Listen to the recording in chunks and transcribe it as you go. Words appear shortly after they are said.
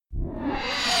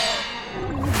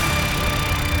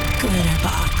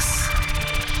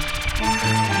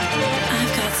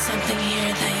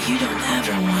you don't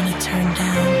ever want to turn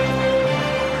down.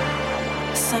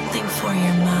 Something for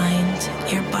your mind,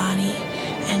 your body,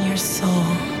 and your soul.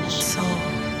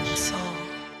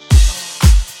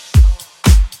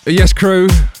 Yes, crew,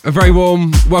 a very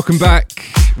warm welcome back.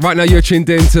 Right now you're tuned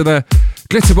in to the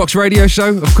Glitterbox Radio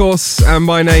Show, of course, and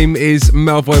my name is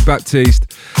Melvoy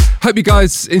Baptiste. Hope you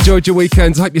guys enjoyed your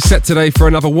weekend. I hope you're set today for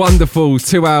another wonderful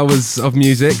 2 hours of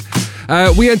music.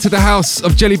 We enter the house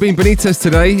of Jelly Bean Benitez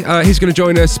today. He's going to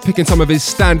join us, picking some of his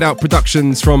standout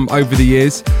productions from over the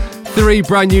years. 3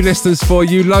 brand new listeners for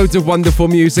you, loads of wonderful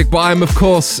music, but I'm of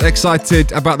course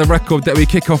excited about the record that we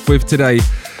kick off with today.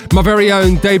 My very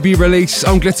own debut release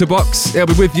on Glitterbox. It'll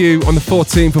be with you on the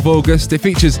 14th of August. It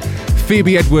features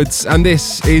Phoebe Edwards and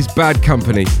this is Bad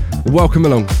Company. Welcome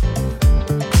along.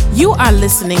 You are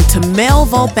listening to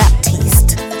Melvo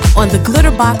Baptiste on the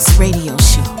Glitterbox Radio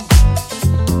Show.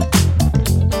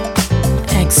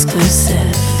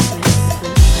 Exclusive.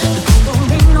 Don't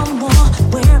ring no more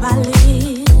where I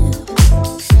live,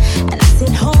 and I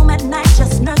sit home at night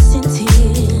just nursing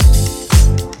tears.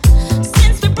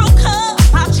 Since we broke up,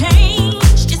 I've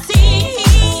changed, you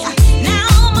see.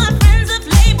 Now my friends have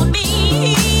labeled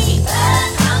me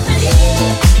bad company.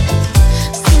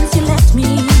 Since you left me,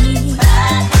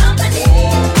 bad company.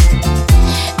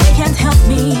 They can't help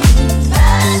me,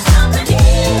 bad company.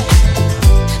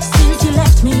 Since you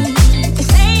left me, they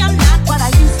say I'm not what I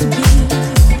used to be.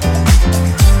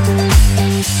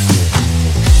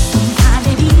 Some find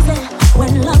it easy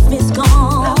when love is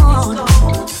gone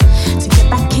to get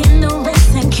back in the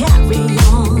race and carry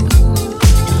on.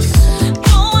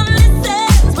 No one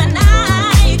listens when I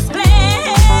explain.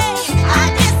 I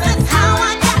guess that's how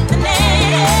I got the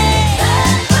name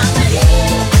Bad Company.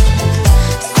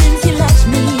 Since you left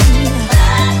me,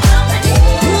 Bad Company.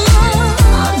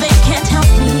 Ooh, they can't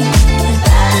help me,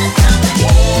 Bad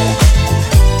Company.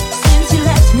 Since you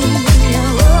left me,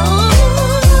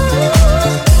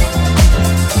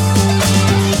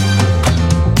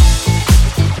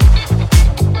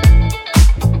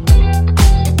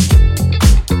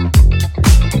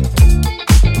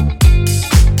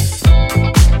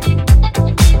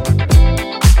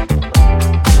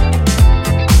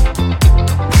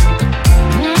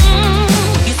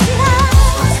 you see how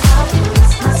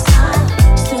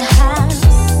still have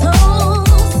so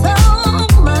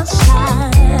much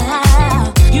time.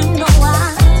 You know I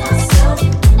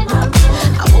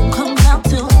won't come out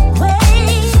till way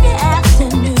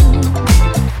afternoon.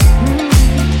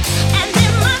 And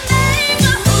in my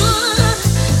neighborhood,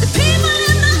 the people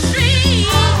in the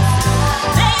streets,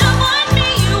 they avoid me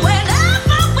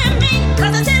whenever with me,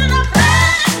 'cause I said I'm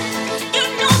bad. You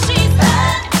know she's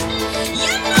bad.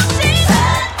 You know she's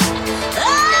bad.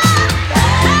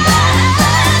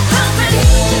 Bad company.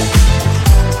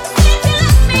 Since you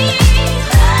left me,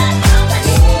 bad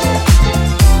company.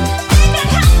 They can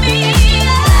help me,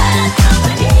 bad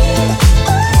company.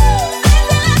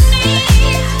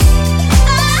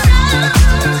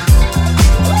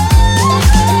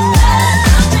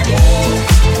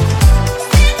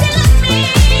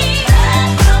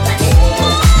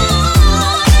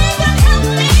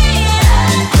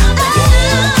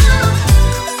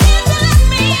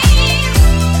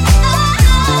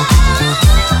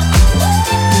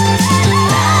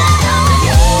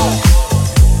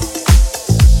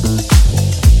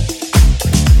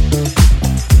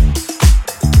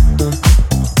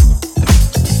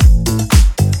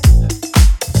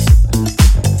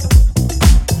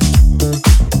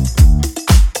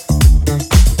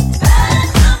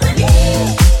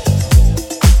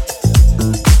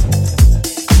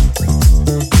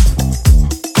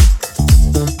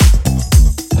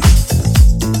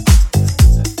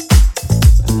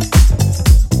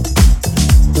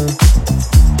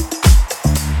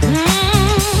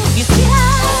 You see how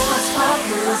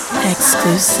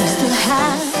Exclusive. still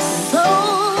have so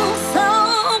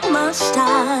much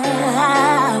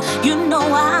time. You know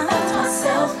I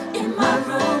myself in my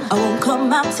room. I won't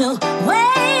come out till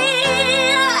way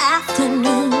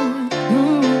afternoon.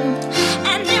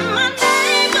 And in my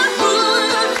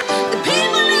neighborhood, the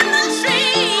people in the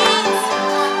streets,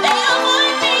 they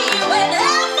avoid me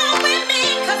whenever with me,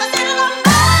 'cause I said I'm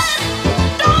bad.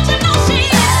 Don't you know she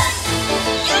is?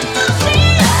 You know she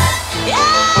is.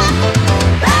 Yeah.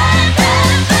 Bad,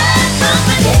 bad, bad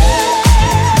company.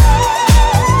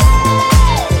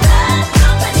 Bad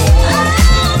company. Oh,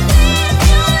 since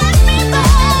you left me,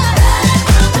 bad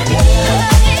company.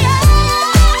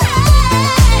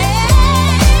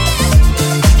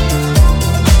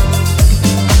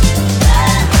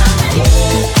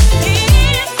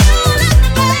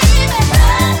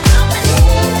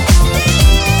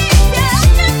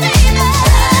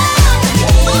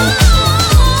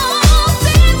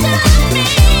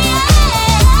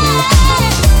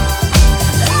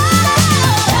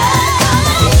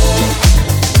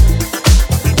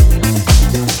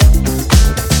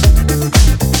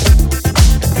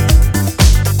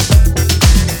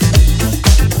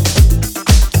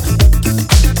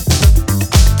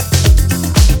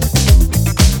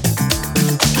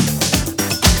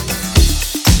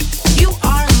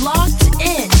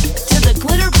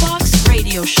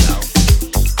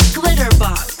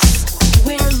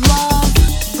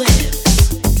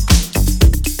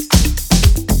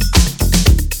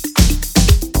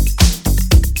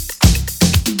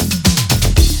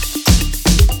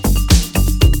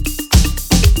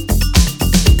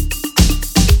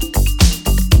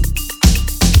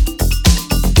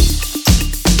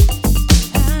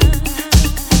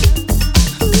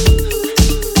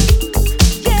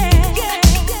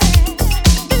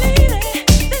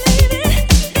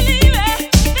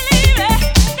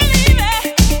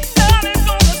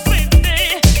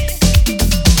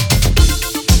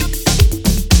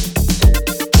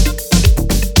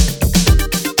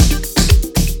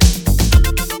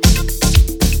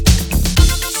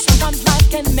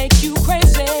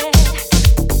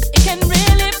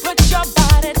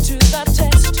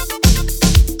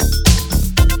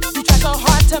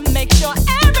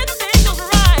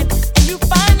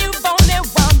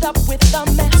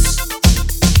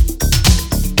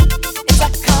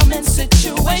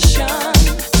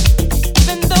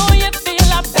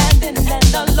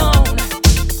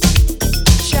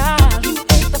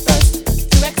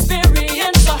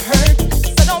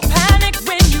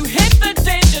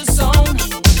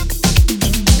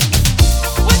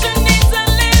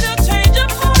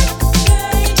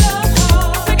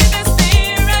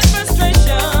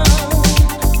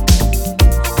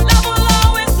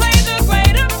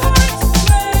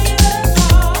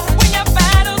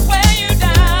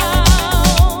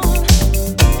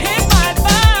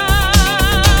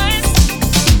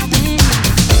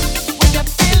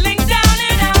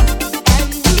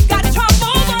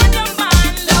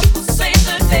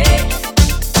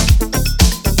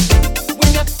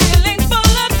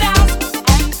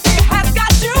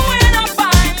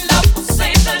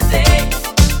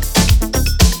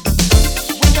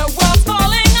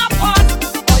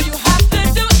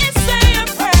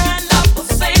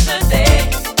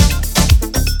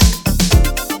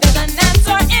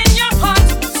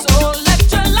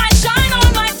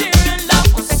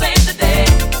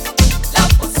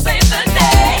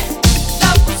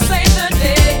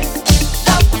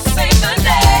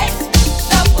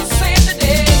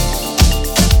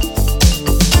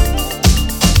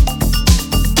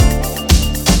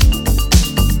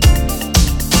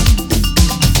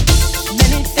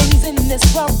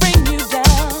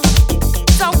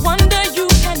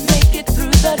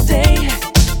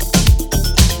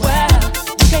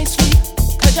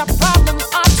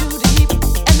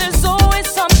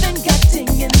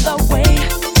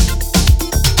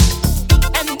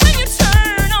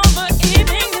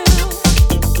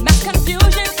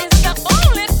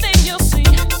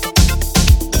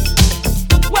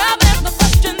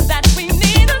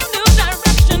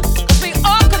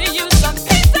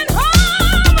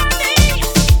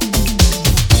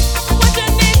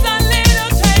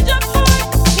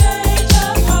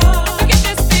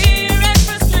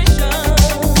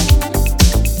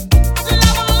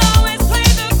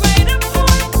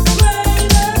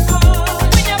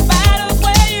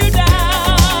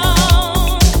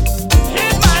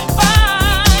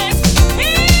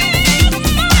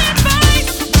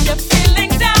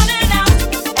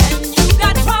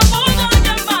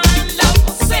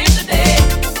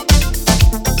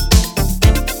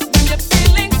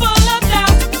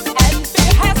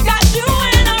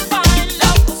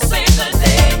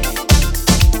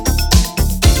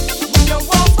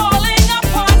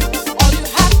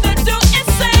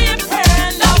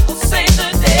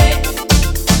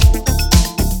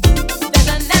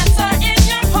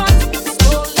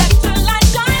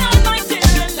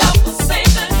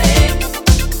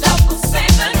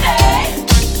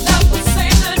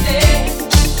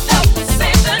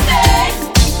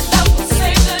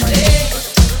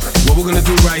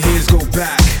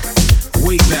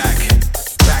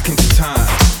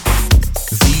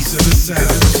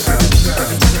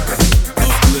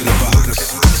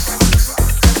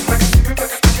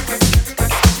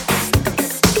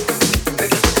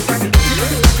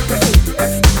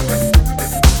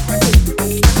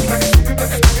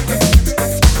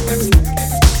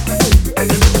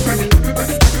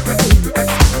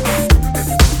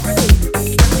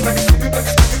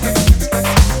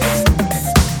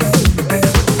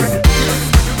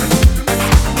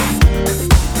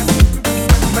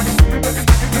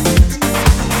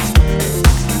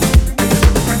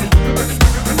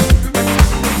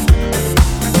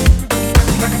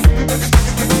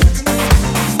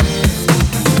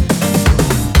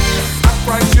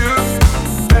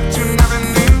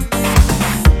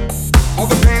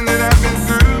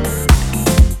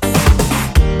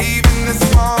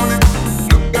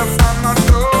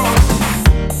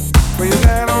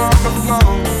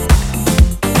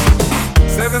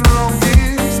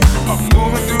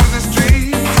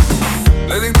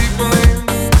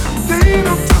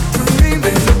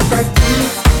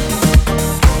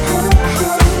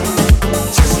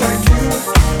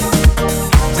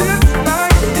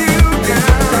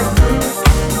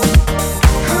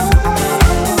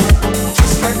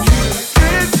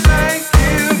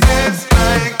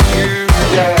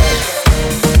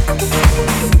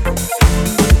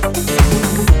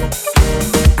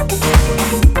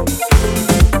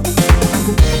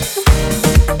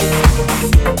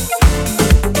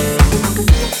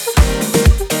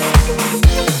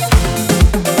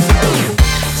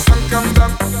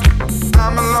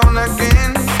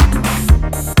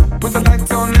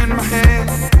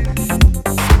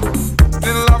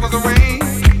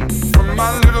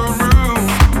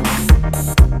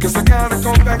 Guess I gotta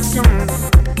go back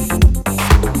soon.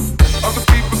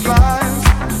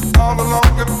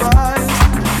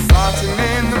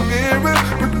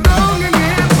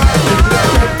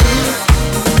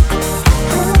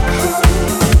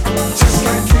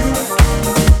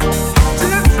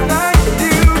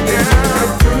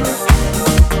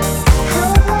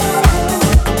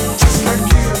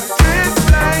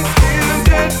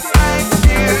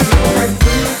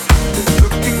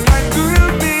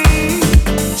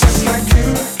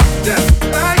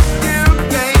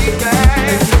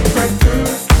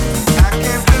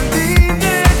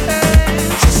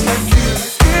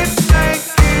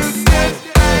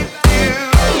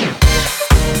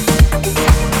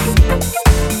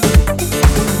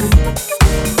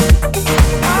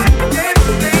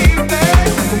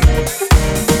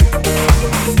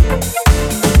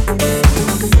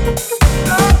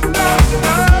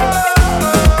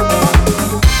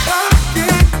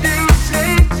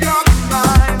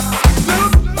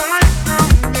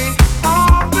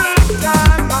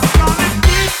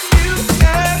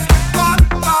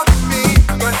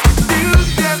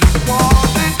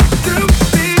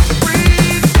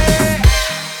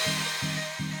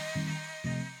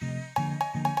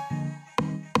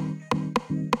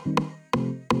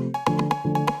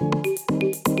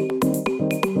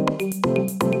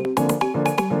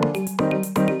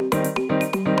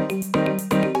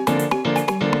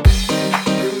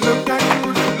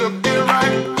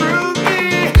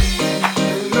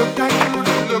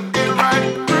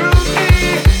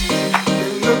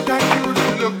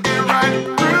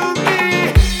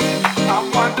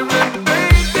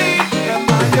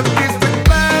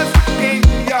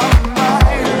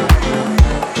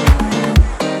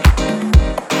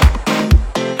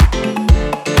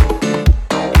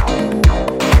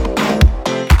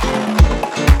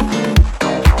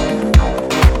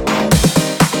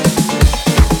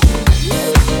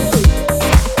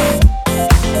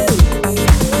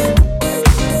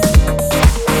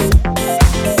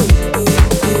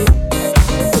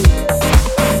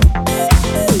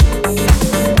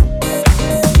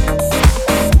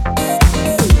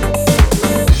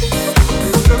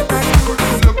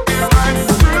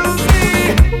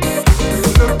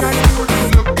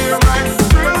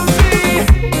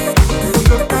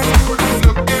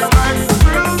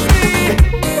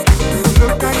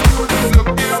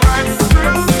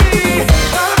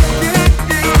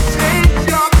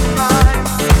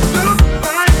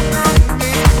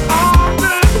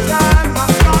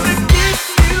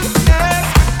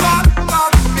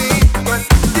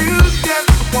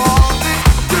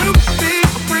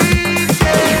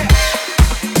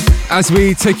 as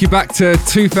we take you back to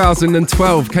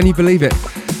 2012. Can you believe it?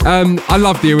 I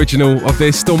love the original of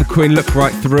this, Storm Queen, Look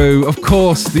Right Through. Of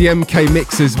course, the MK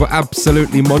mixes were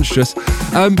absolutely monstrous.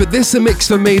 But this is a mix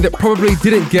for me that probably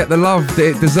didn't get the love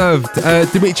that it deserved.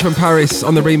 Dimitri from Paris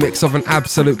on the remix of an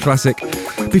absolute classic.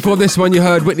 Before this one, you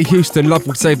heard Whitney Houston, Love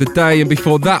Will Save the Day. And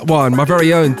before that one, my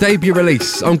very own debut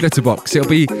release on Glitterbox. It'll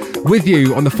be with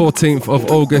you on the 14th of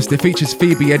August. It features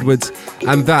Phoebe Edwards,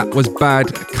 and that was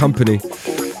Bad Company.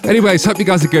 Anyways, hope you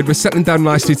guys are good. We're settling down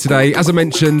nicely today. As I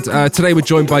mentioned, today we're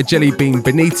joined by Jelly Bean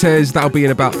Benitez. That'll be in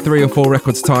about 3 or 4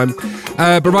 records time.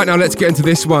 But right now, let's get into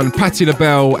this one. Patti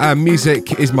LaBelle, and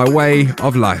Music is My Way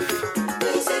of Life.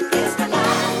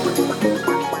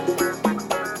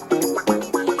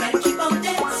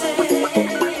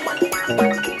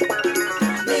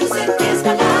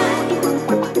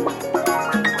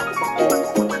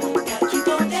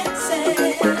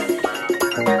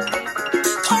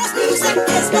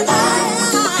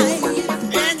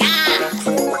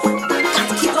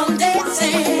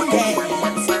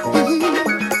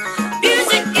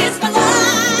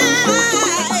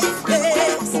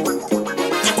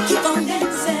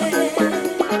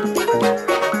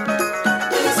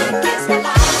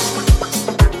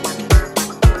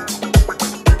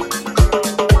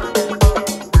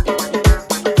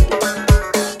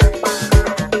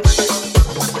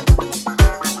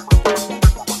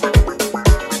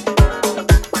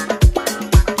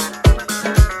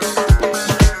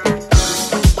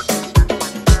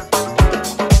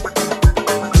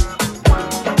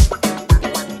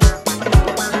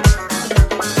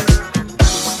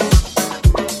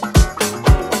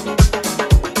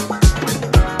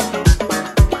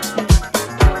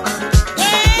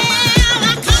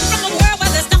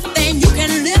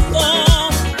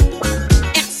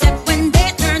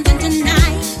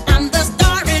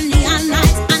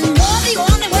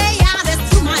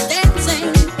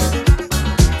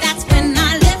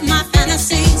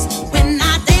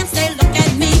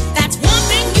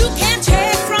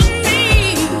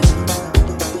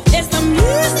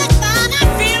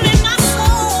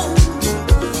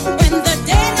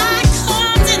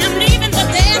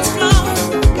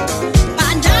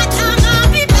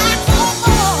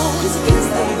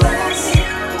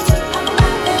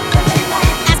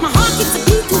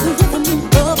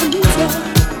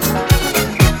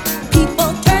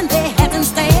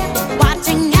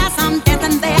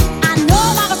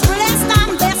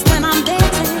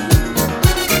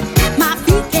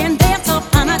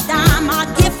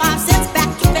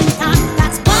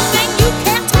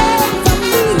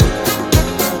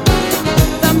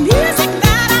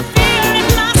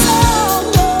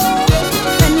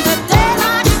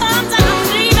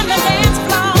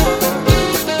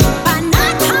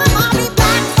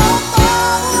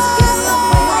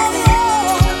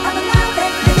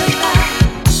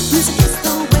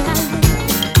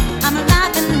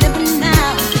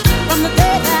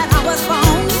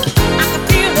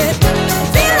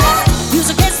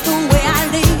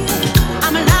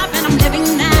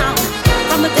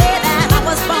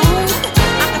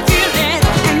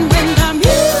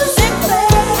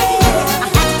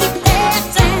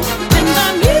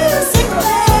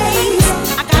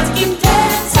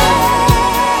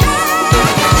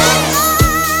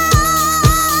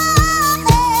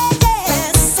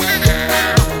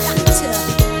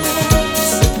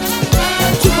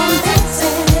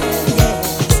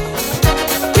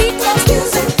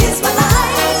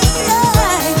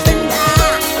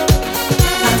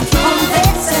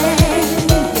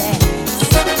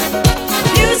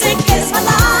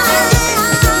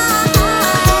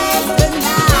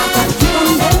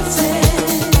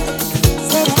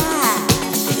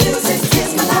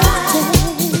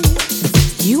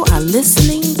 You are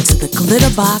listening to the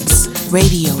Glitterbox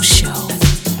Radio Show.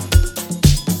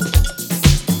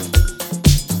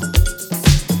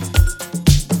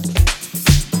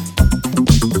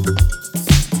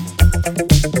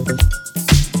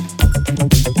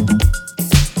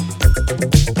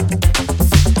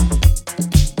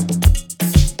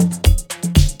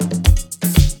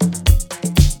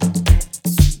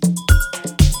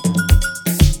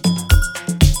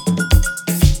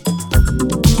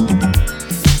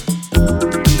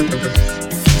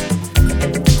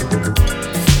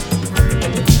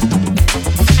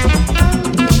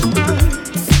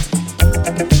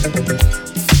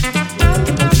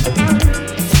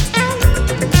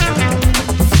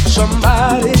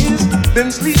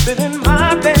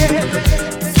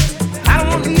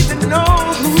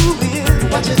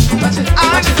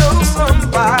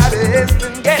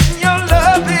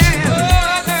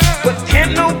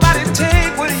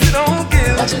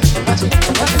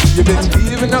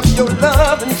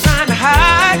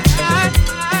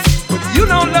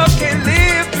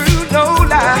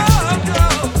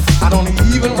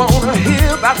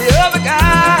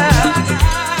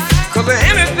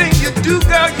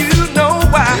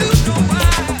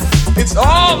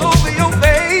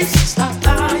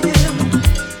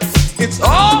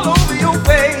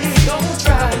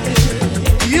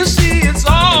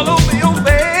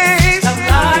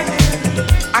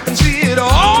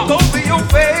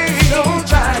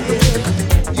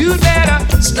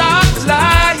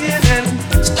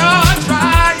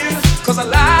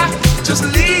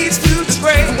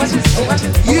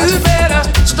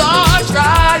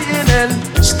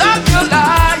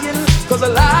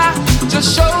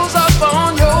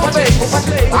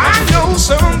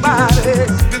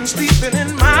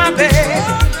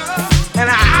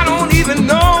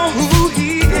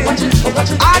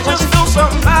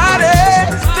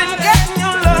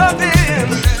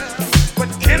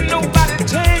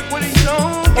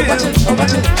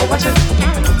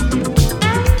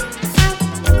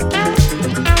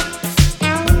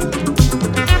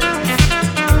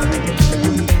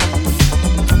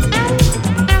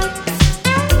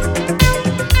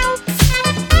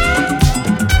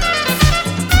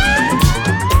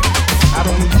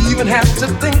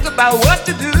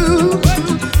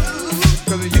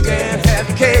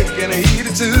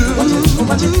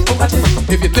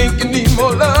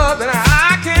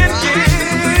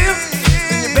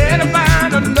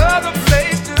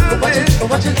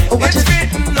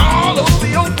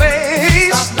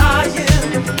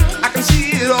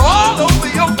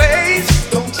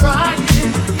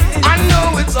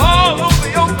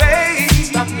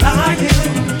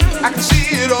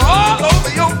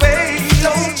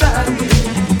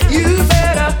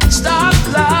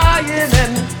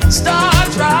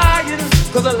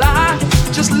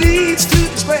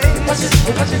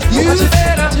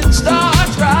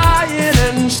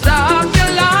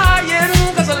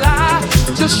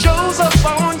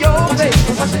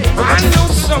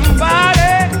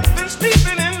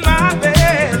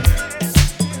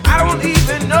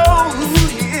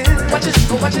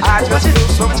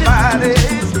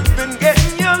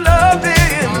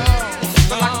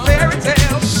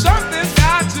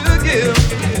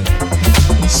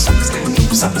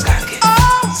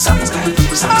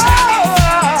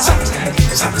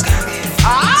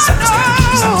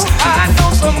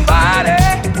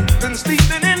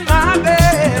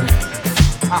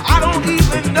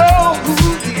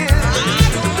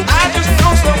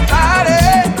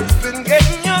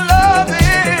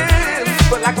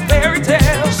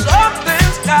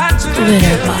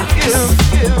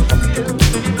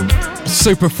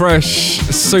 Super fresh,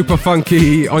 super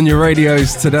funky on your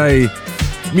radios today.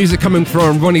 Music coming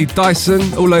from Ronnie Dyson,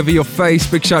 All Over Your Face.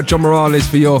 Big shout John Morales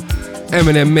for your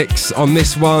Eminem mix on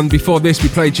this one. Before this, we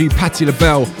played you Patti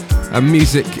LaBelle and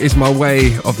Music Is My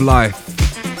Way of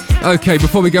Life. Okay,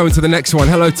 before we go into the next one,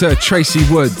 hello to Tracy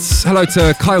Woods. Hello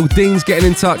to Kyle Deans getting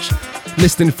in touch,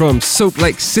 listening from Salt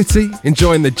Lake City,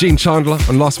 enjoying the Gene Chandler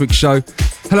on last week's show.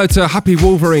 Hello to Happy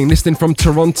Wolverine, listening from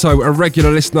Toronto, a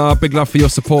regular listener. Big love for your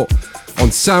support on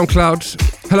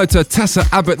SoundCloud. Hello to Tessa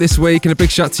Abbott this week, and a big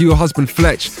shout to your husband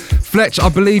Fletch. Fletch, I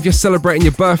believe you're celebrating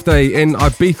your birthday in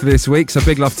Ibiza this week, so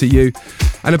big love to you.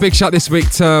 And a big shout this week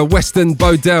to Weston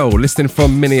Bodell, listening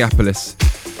from Minneapolis.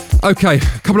 Okay,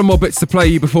 a couple of more bits to play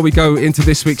you before we go into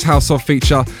this week's House of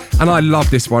feature, and I love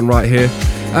this one right here.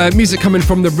 Music coming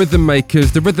from the Rhythm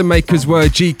Makers. The Rhythm Makers were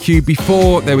GQ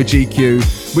before they were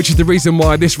GQ, which is the reason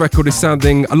why this record is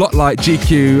sounding a lot like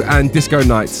GQ and Disco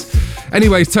Nights.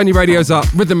 Anyways, turn your radios up.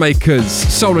 Rhythm Makers,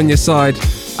 Soul on Your Side,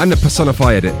 and the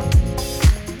Personify Edit.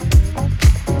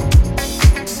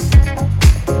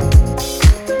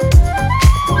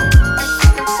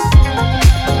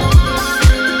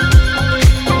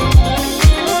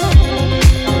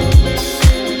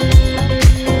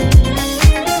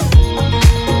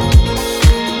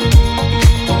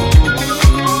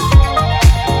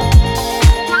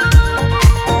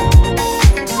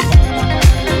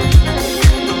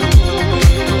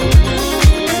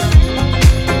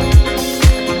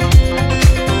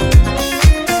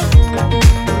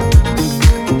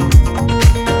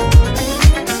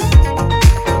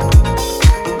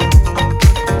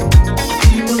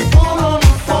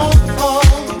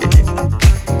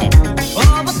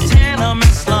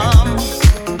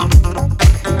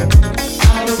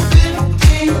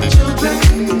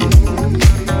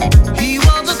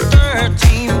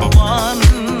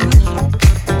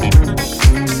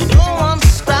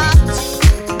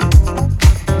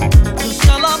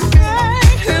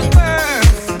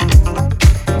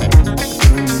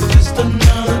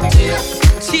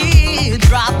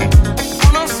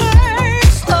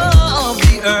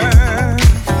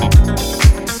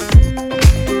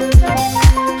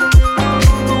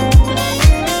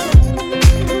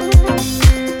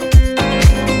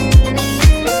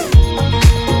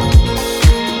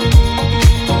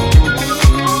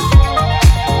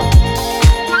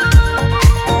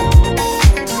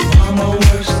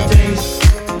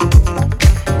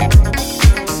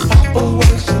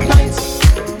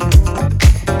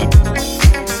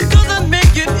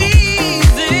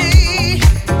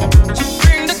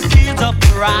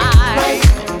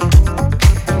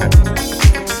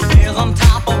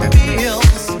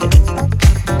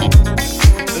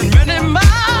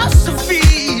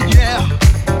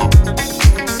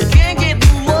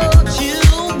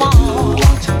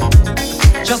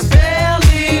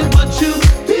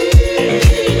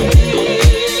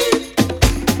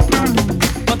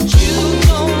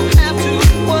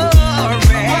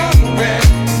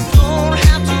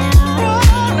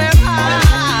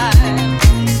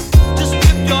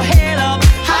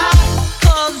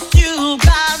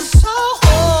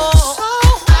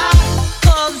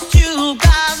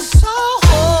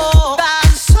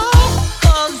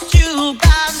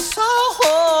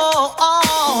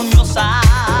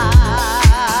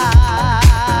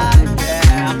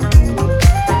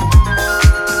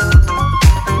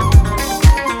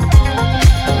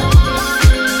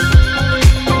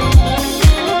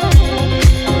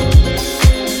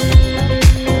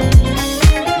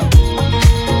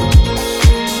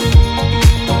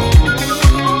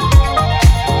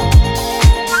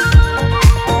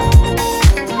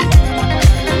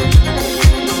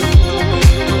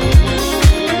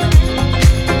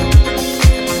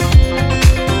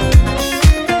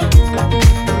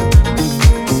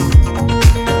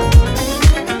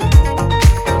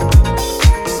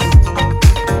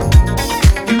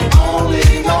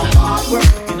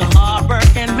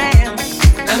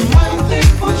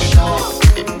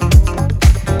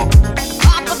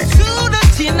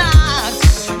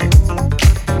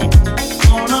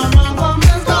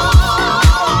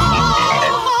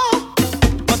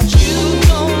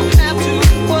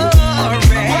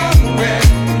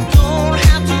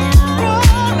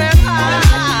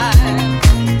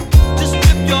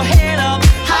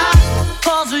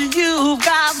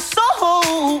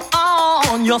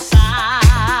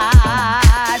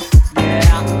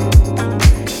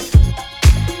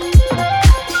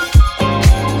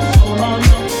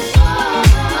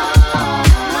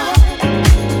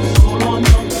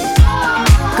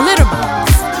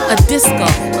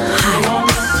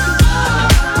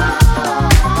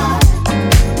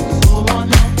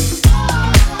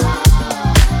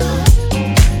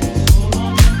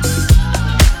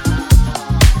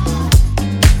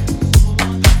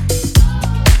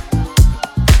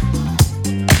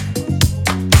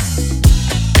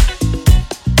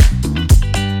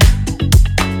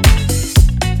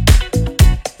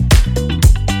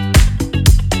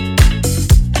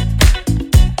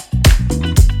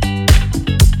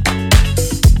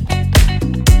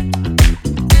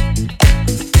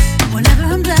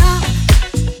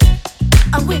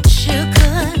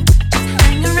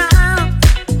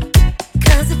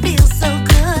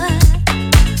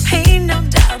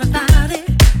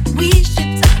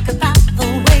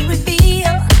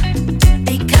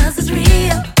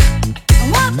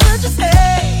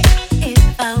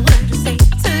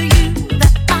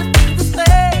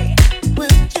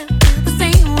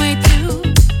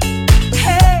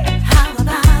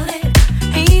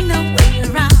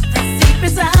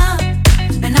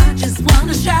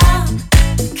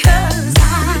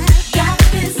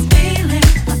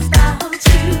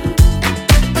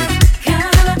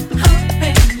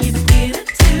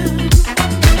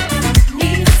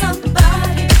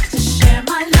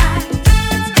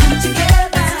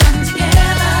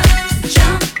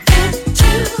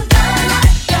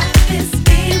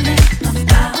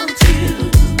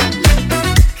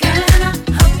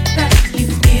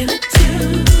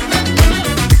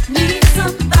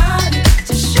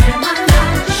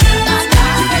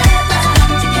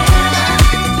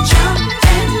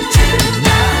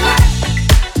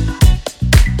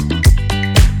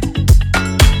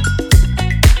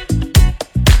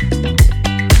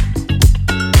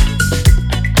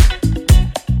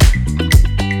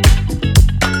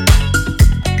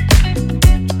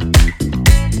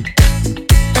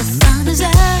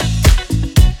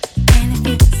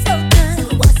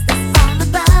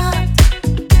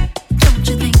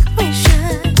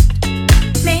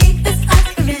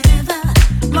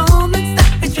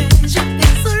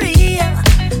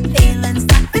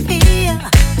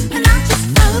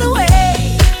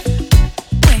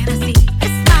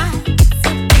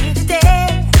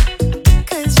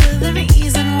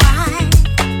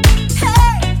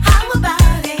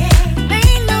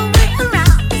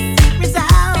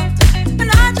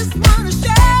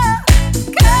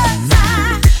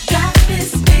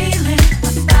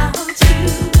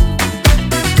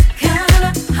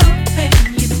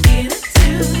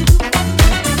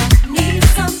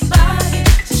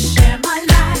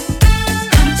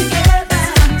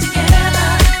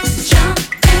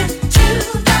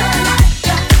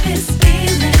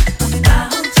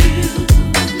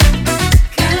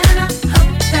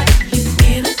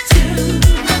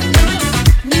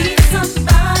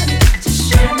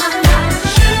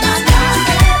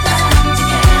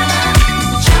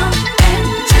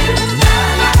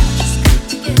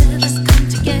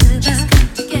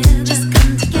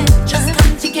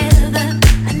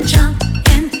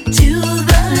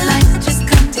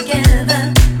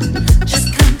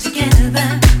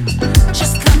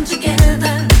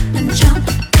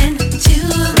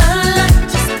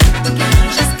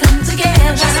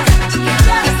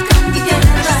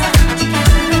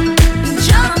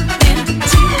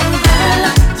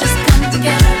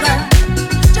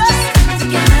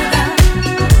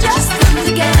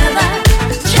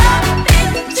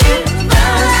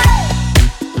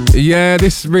 Yeah,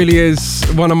 this really is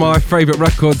one of my favourite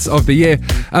records of the year.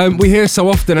 We hear so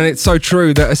often, and it's so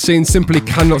true, that a scene simply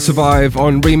cannot survive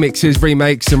on remixes,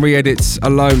 remakes and re-edits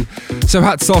alone. So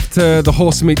hats off to the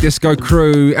Horse Meat Disco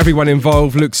crew, everyone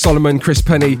involved, Luke Solomon, Chris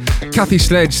Penny, Kathy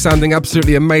Sledge sounding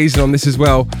absolutely amazing on this as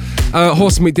well.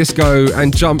 Horse Meat Disco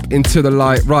and Jump Into the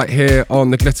Light right here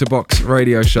on the Glitterbox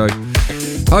Radio Show.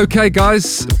 Okay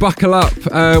guys, buckle up.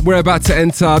 We're about to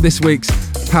enter this week's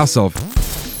House of.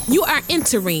 You are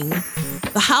entering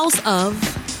the house of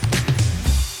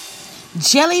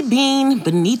Jelly Bean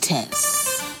Benitez.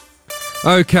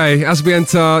 Okay, as we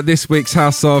enter this week's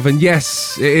House of, and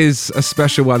yes, it is a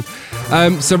special one.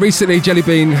 So recently, Jelly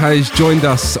Bean has joined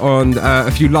us on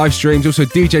a few live streams, also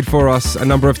DJ'd for us a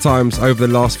number of times over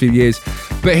the last few years.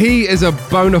 But he is a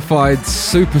bona fide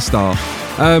superstar.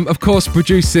 Of course,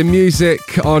 producing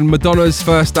music on Madonna's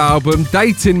first album,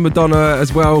 dating Madonna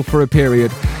as well for a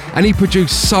period. And he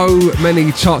produced so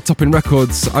many chart-topping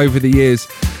records over the years.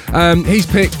 He's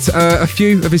picked a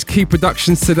few of his key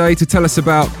productions today to tell us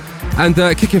about. And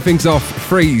kicking things off,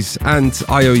 Freeze and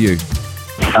IOU.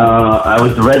 I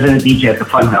was the resident DJ at the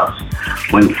Funhouse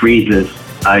when Freeze's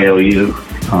IOU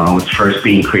was first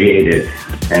being created.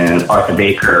 And Arthur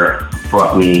Baker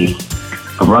brought me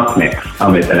a rough mix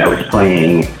of it that I was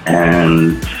playing,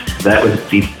 and that was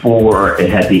before it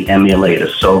had the emulator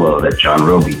solo that John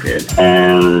Roby did.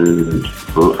 And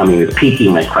I mean, it was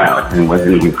piquing my crowd and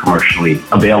wasn't even commercially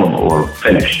available or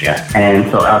finished yet.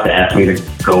 And so Arthur asked me to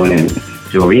go in and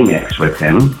do a remix with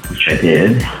him, which I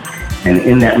did. And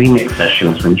in that remix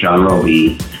session was when John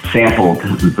Roby sampled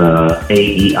the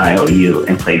AEIOU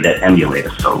and played that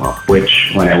emulator solo,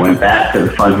 which when I went back to the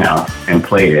Funhouse and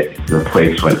played it, the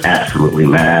place went absolutely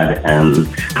mad, and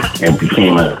it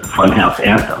became a Funhouse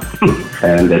anthem.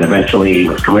 And then eventually it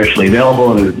was commercially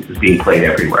available and it was being played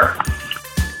everywhere.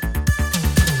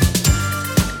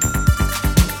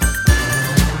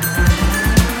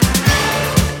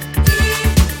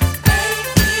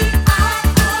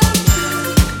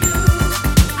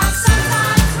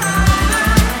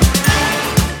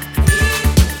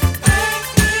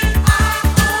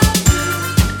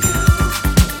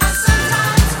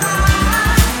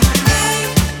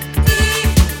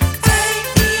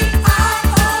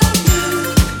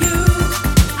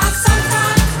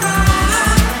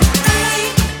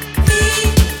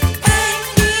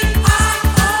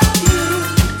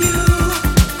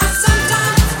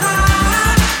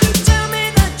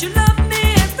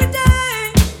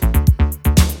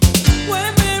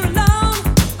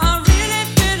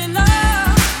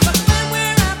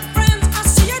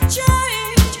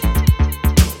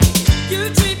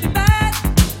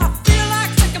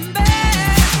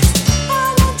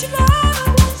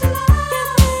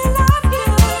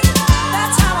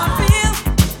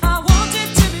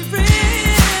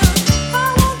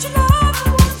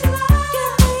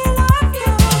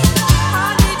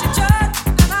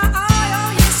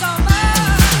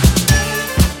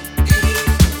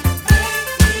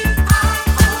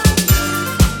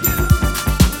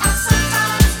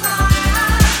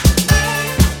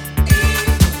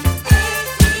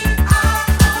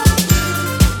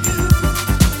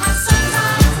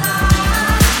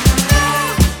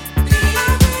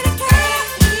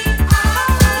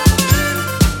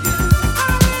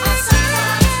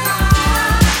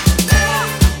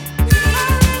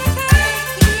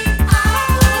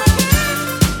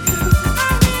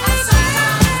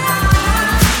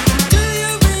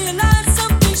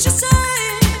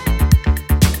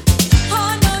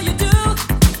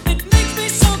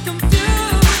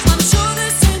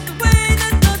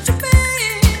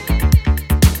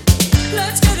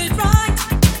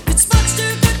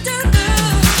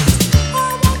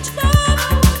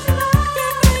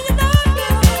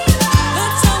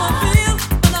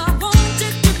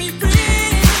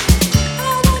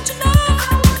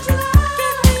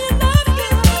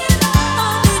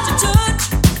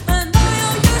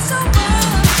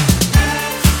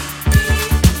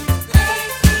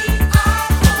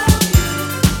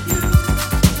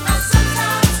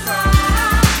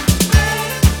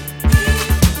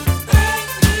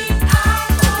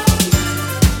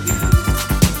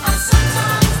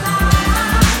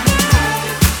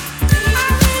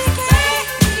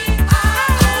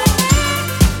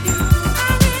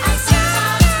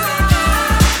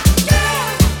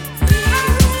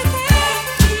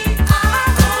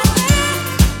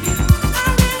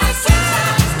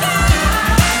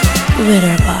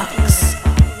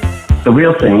 Glitterbox. The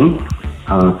Real Thing,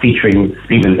 featuring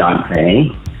Stephen Dante,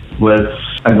 was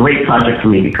a great project for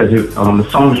me because the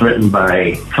song was written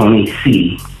by Tony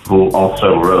C., who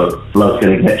also wrote Love's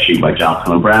Gonna Get You by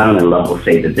Jocelyn Brown and Love Will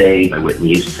Save the Day by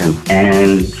Whitney Houston.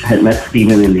 And had met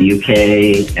Stephen in the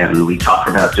UK, and we talked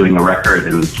about doing a record,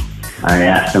 and I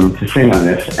asked him to sing on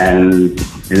this, and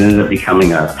it ended up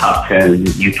becoming a top 10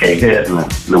 UK hit and a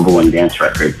 #1 dance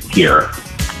record here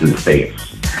in the States.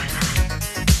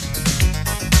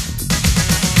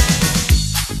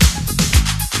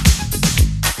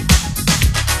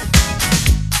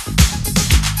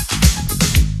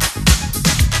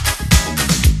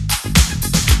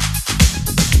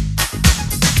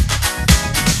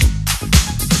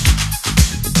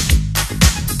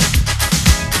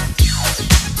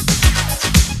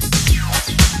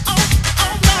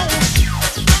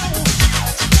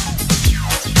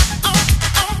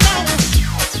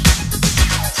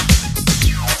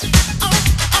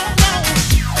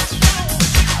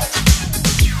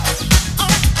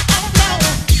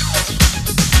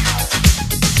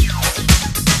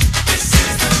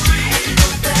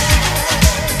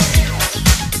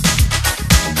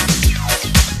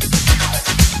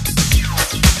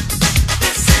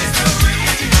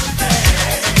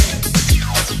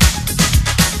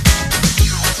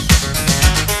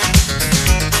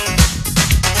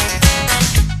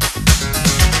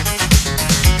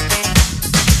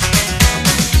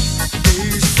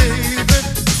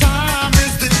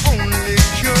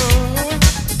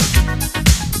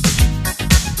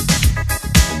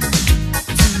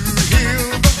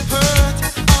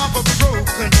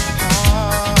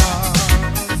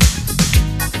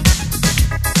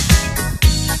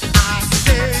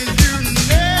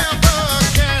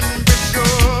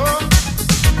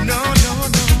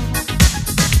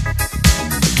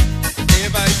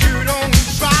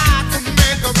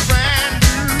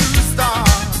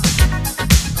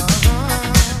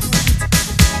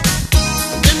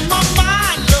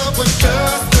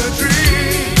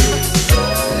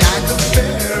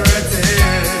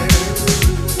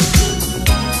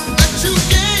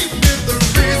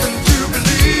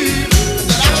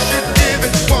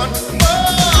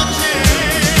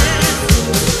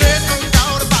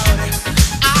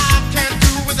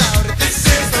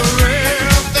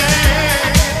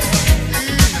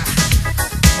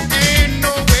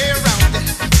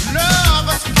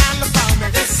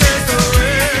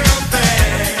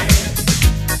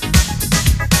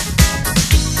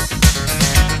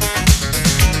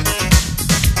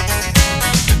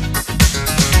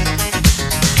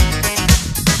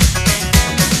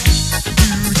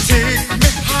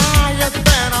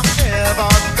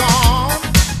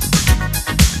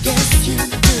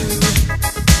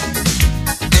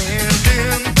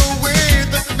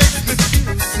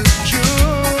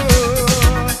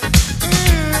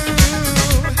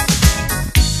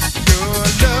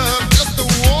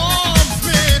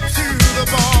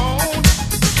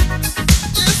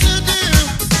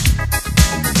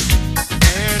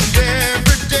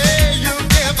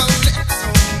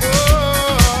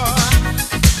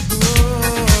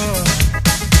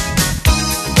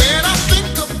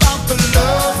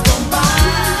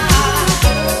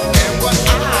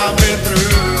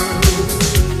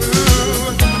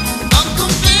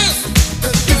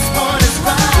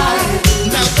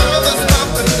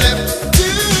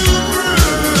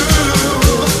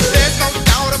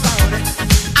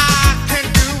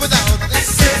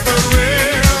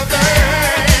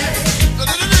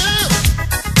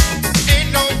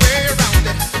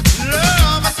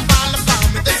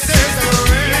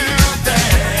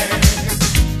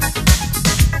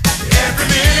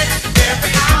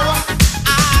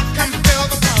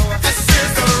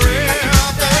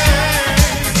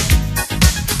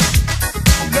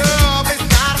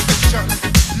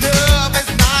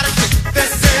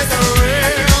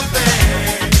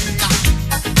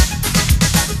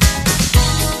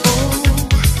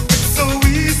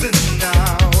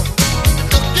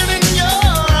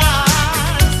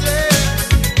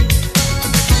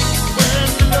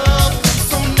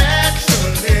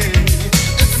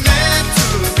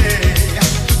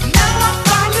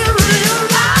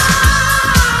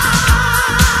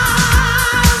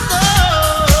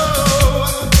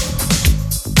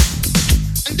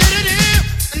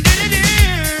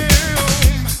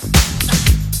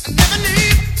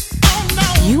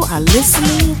 are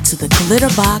listening to the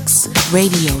Glitterbox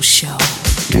Radio Show.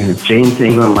 James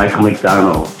Ingram, Michael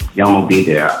McDonald, Y'all Will Be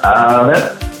There.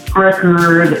 That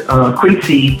record,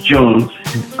 Quincy Jones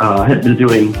had been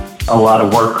doing a lot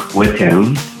of work with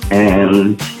him,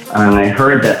 and I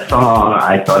heard that song.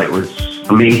 I thought it was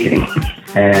amazing,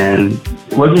 and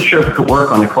wasn't sure if it could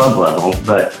work on the club level,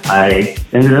 but I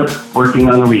ended up working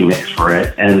on a remix for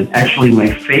it. And actually,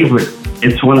 my favorite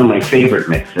It's one of my favorite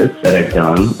mixes that I've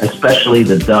done, especially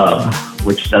the dub,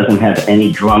 which doesn't have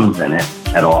any drums in it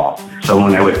at all. So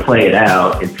when I would play it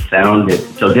out, it sounded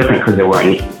so different because there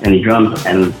weren't any drums,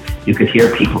 and you could hear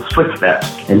people's footsteps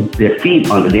and their feet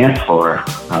on the dance floor,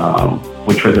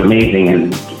 which was amazing,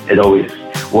 and it always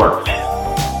worked.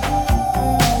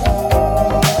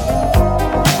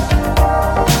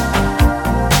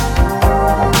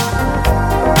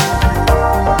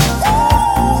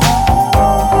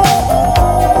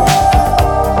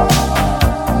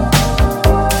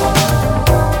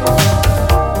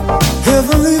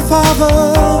 Heavenly Father,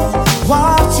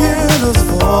 watching us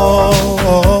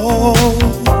fall.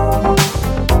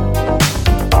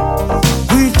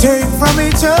 We take from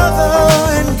each other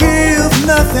and give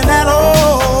nothing at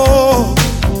all.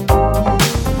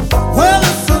 Well,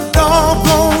 it's a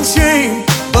doggone shame,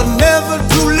 but never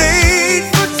too late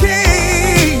for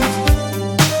change.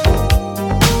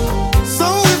 So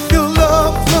if your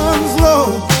love runs low,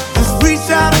 just reach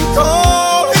out and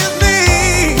call his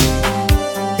name.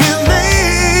 His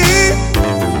name.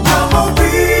 I'ma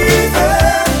be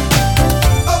there.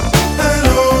 Up and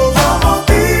over. I'ma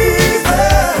be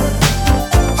there.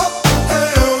 Up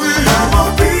and over. I'ma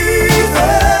be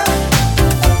there.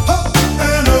 Up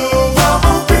and over.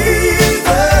 I'ma be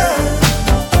there.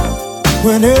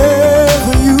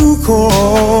 Whenever you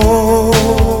call.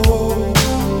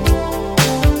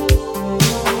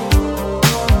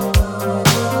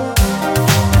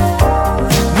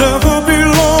 Never be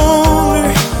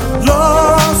lonely,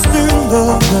 lost in the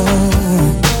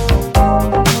night.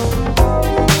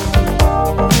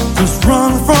 Just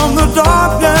run from the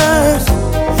darkness,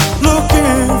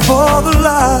 looking for the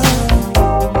light.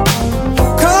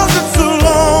 'Cause it's a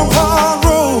long, hard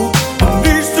road that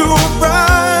leads to a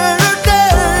brighter day.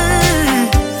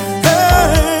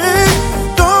 Hey,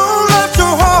 don't let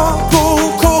your heart go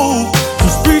cold.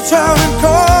 Just reach out and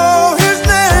call his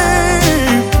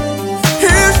name.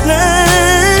 His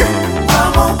name.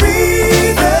 I'ma be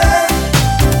there.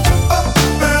 Up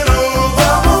and over.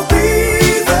 I'ma be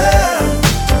there.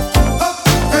 Up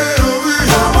and over.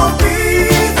 I'ma be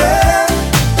there.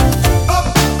 Up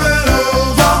and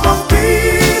over. I'ma be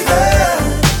there.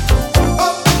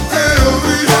 Up and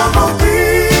over. I'ma be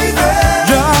there.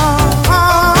 Yeah,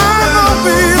 I'ma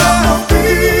be there. I'ma be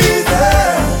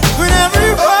there. Whenever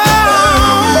you call,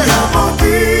 I'ma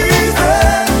be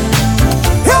there.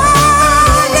 Yeah,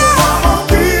 yeah. I'ma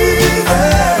be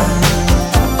there.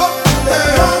 Up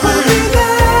and over.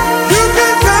 You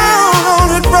can count on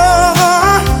it, brother,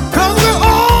 'cause we're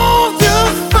all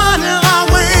just finding our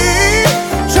way.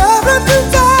 Traveling through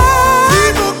time,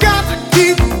 people got to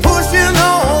keep pushing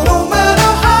on. No matter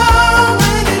how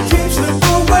many dreams slip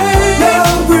away, yeah,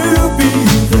 we'll be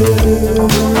there.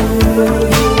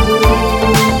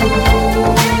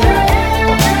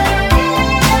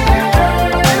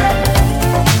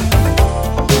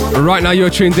 Right now, you're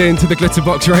tuned in to the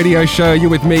Glitterbox Radio Show. You're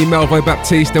with me, Melvo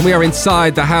Baptiste, and we are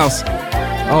inside the house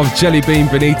of Jellybean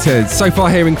Benitez. So far,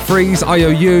 hearing Freeze,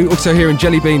 IOU, also hearing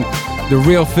Jellybean, The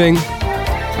Real Thing,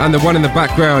 and the one in the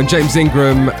background, James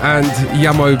Ingram and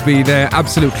Yamo B there.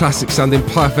 Absolute classic, sounding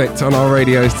perfect on our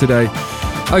radios today.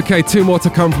 Okay, two more to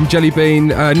come from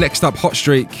Jellybean. Next up, Hot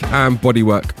Streak and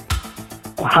Bodywork.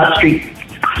 Hot Street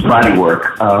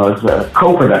Bodywork was a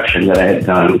co-production that I had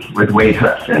done with Wade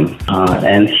Hudson,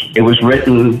 and it was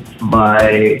written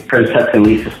by Chris Hudson and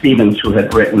Lisa Stevens, who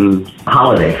had written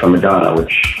Holiday for Madonna,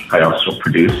 which I also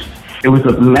produced. It was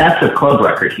a massive club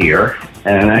record here,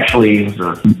 and actually it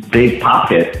was a big pop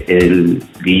hit in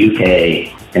the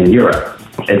UK and Europe.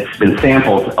 It's been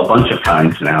sampled a bunch of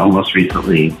times now, most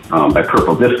recently by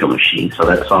Purple Disco Machine, so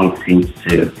that song seems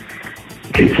to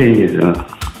continue to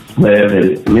live.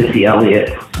 And Missy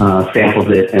Elliott samples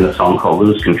it in a song called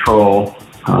Lose Control,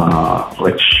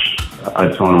 which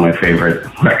is one of my favorite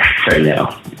records right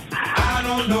now. I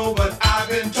don't know, but I've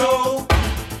been told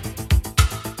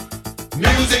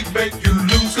music make you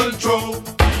lose control.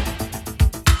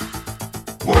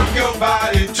 Work your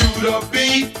body to the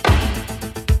beat.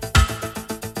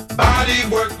 Body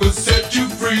work will set you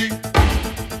free.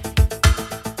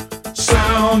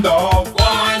 Sound off,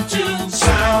 1, 2,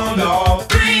 sound off,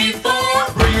 3, 4.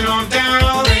 Bring it on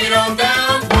down, bring it on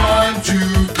down. 1, 2,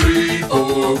 3,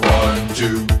 4. 1,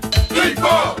 2, 3,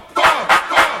 4.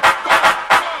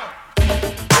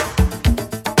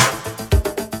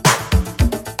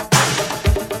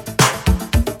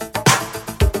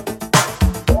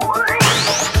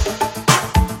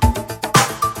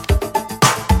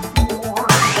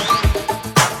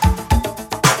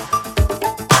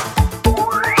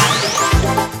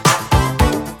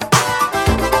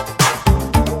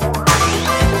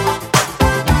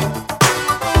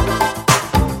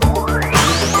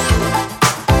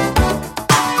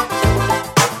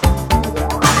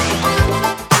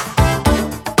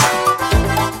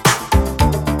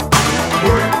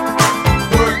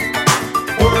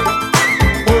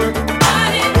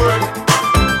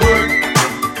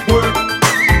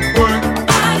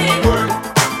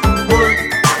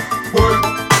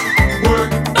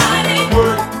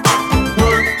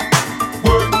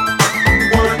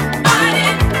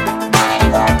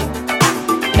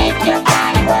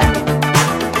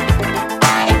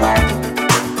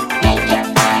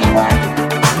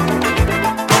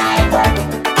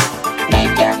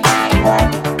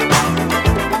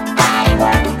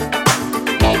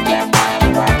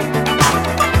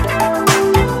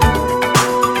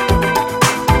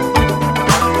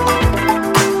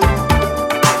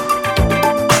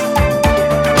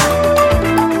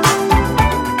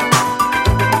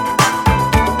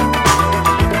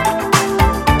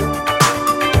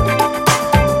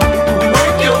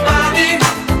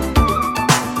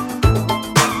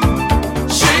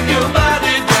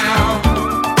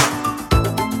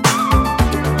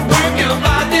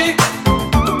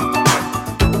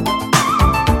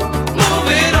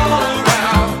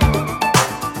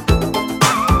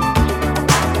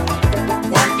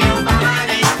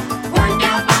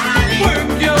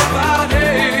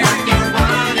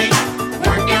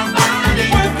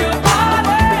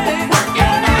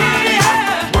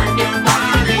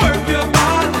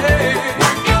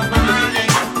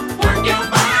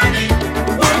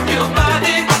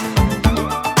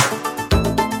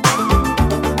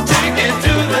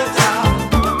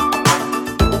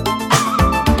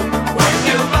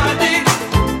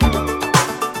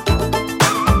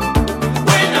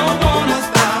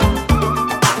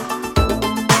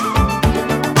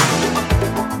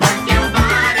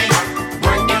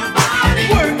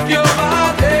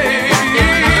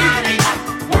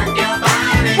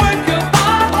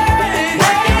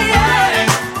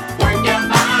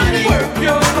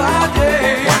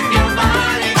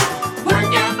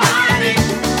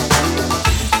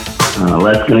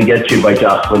 That's Gonna Get You by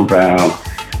Jocelyn Brown.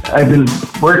 I've been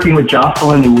working with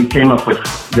Jocelyn and we came up with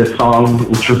this song,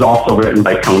 which was also written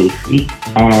by Tony C.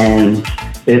 And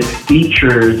it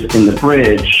features in the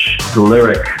bridge the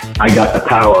lyric, I Got the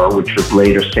Power, which was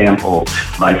later sampled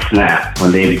by Snap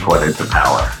when they recorded The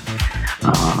Power.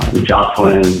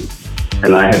 Jocelyn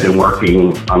and I have been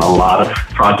working on a lot of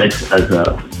projects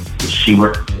she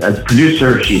worked as a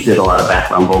producer. She did a lot of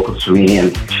background vocals for me,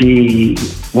 and she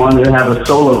wanted to have a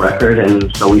solo record,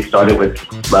 and so we started with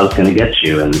Love's Gonna Get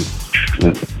You, and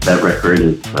that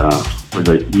record was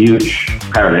a huge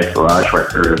Paradise Garage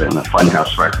record and a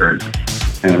Funhouse record,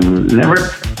 and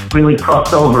never really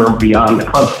crossed over beyond the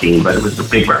club scene, but it was a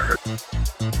big record.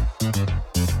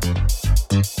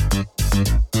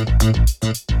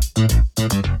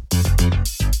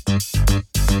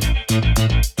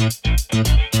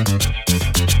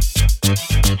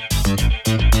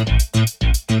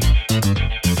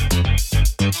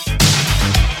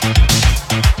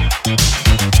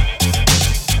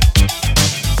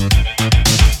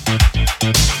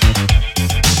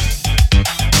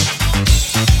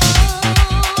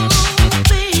 Oh,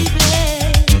 baby.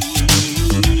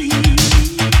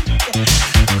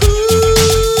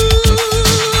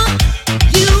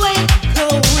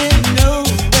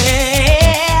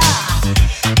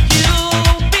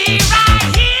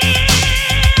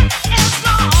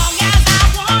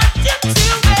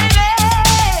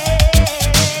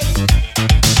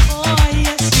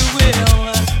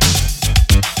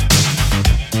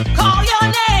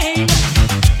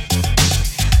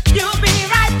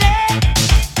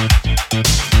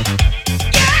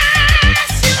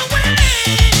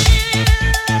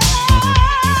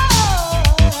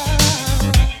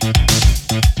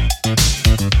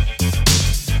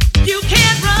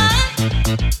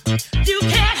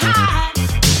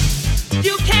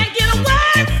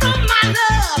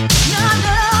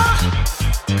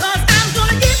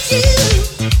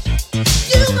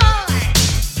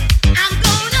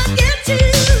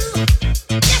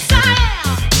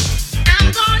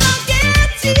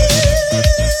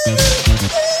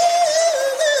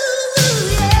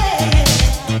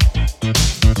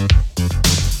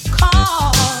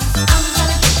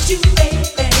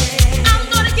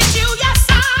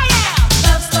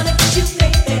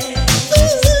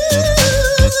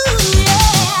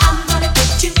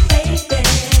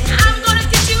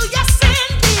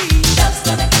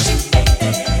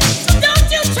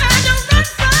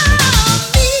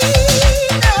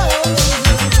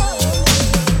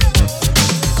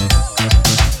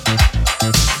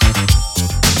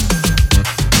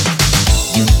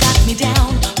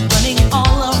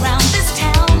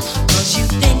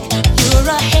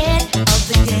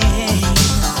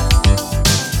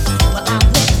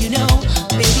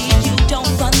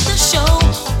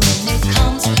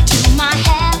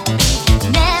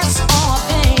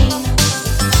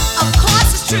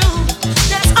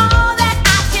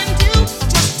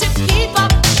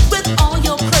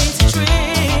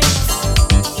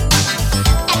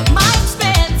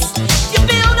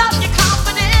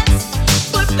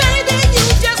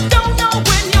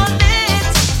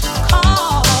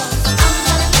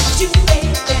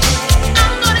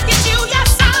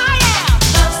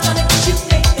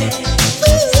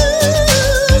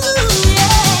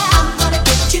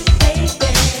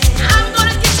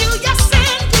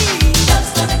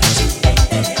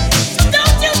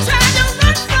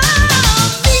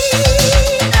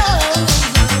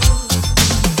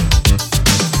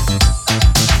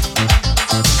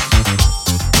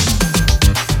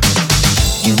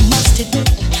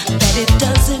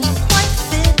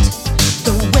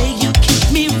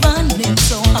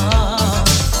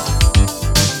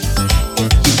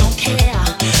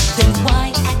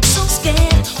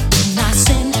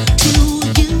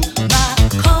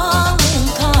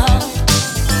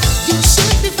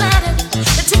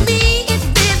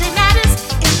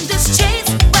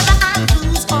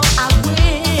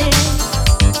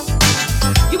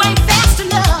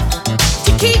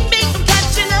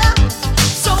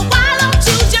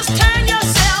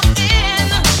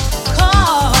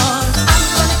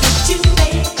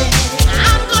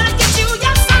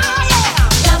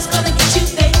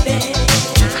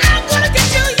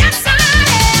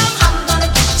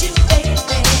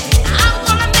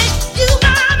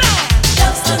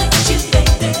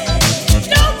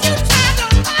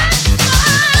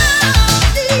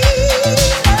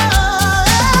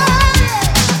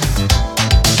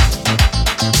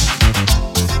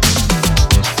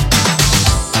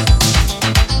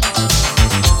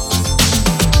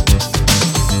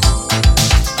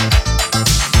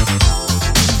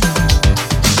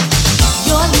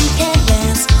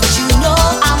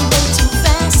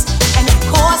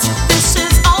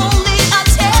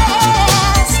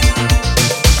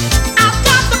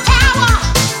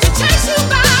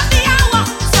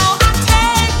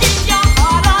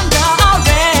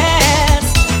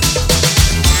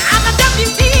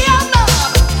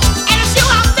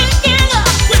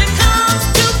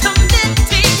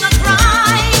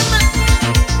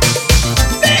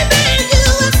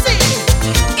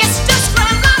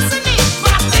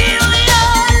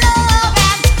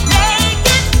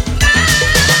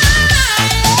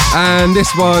 And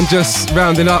this one just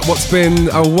rounding up what's been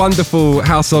a wonderful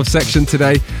House of section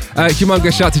today.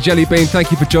 Humongous shout to Jelly Bean.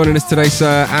 Thank you for joining us today,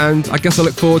 sir. And I guess I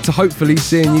look forward to hopefully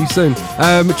seeing you soon.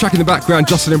 Track in the background,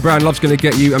 Jocelyn Brown, Love's Gonna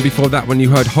Get You. And before that one, you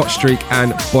heard Hot Streak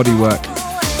and Bodywork.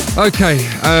 Okay,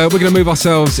 we're going to move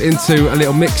ourselves into a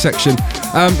little mix section.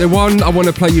 The one I want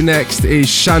to play you next is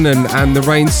Shannon and the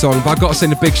Rain Song, but I've got to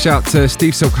send a big shout to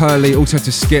Steve Silk Hurley, also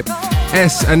to Skip,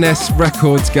 S&S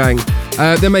Records gang.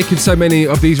 They're making so many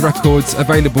of these records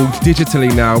available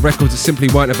digitally now, records that simply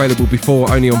weren't available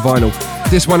before, only on vinyl.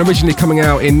 This one originally coming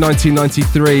out in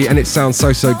 1993, and it sounds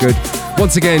so good.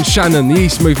 Once again, Shannon, the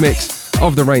East Move mix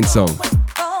of the Rain Song.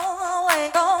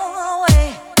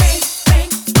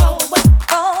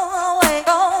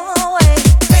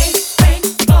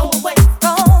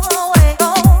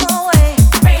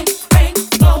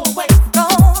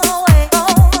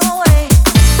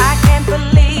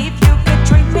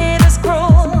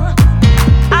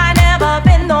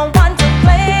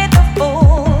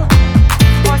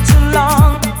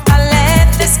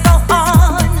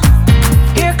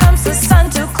 Here comes the sun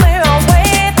to clear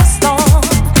away the storm.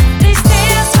 These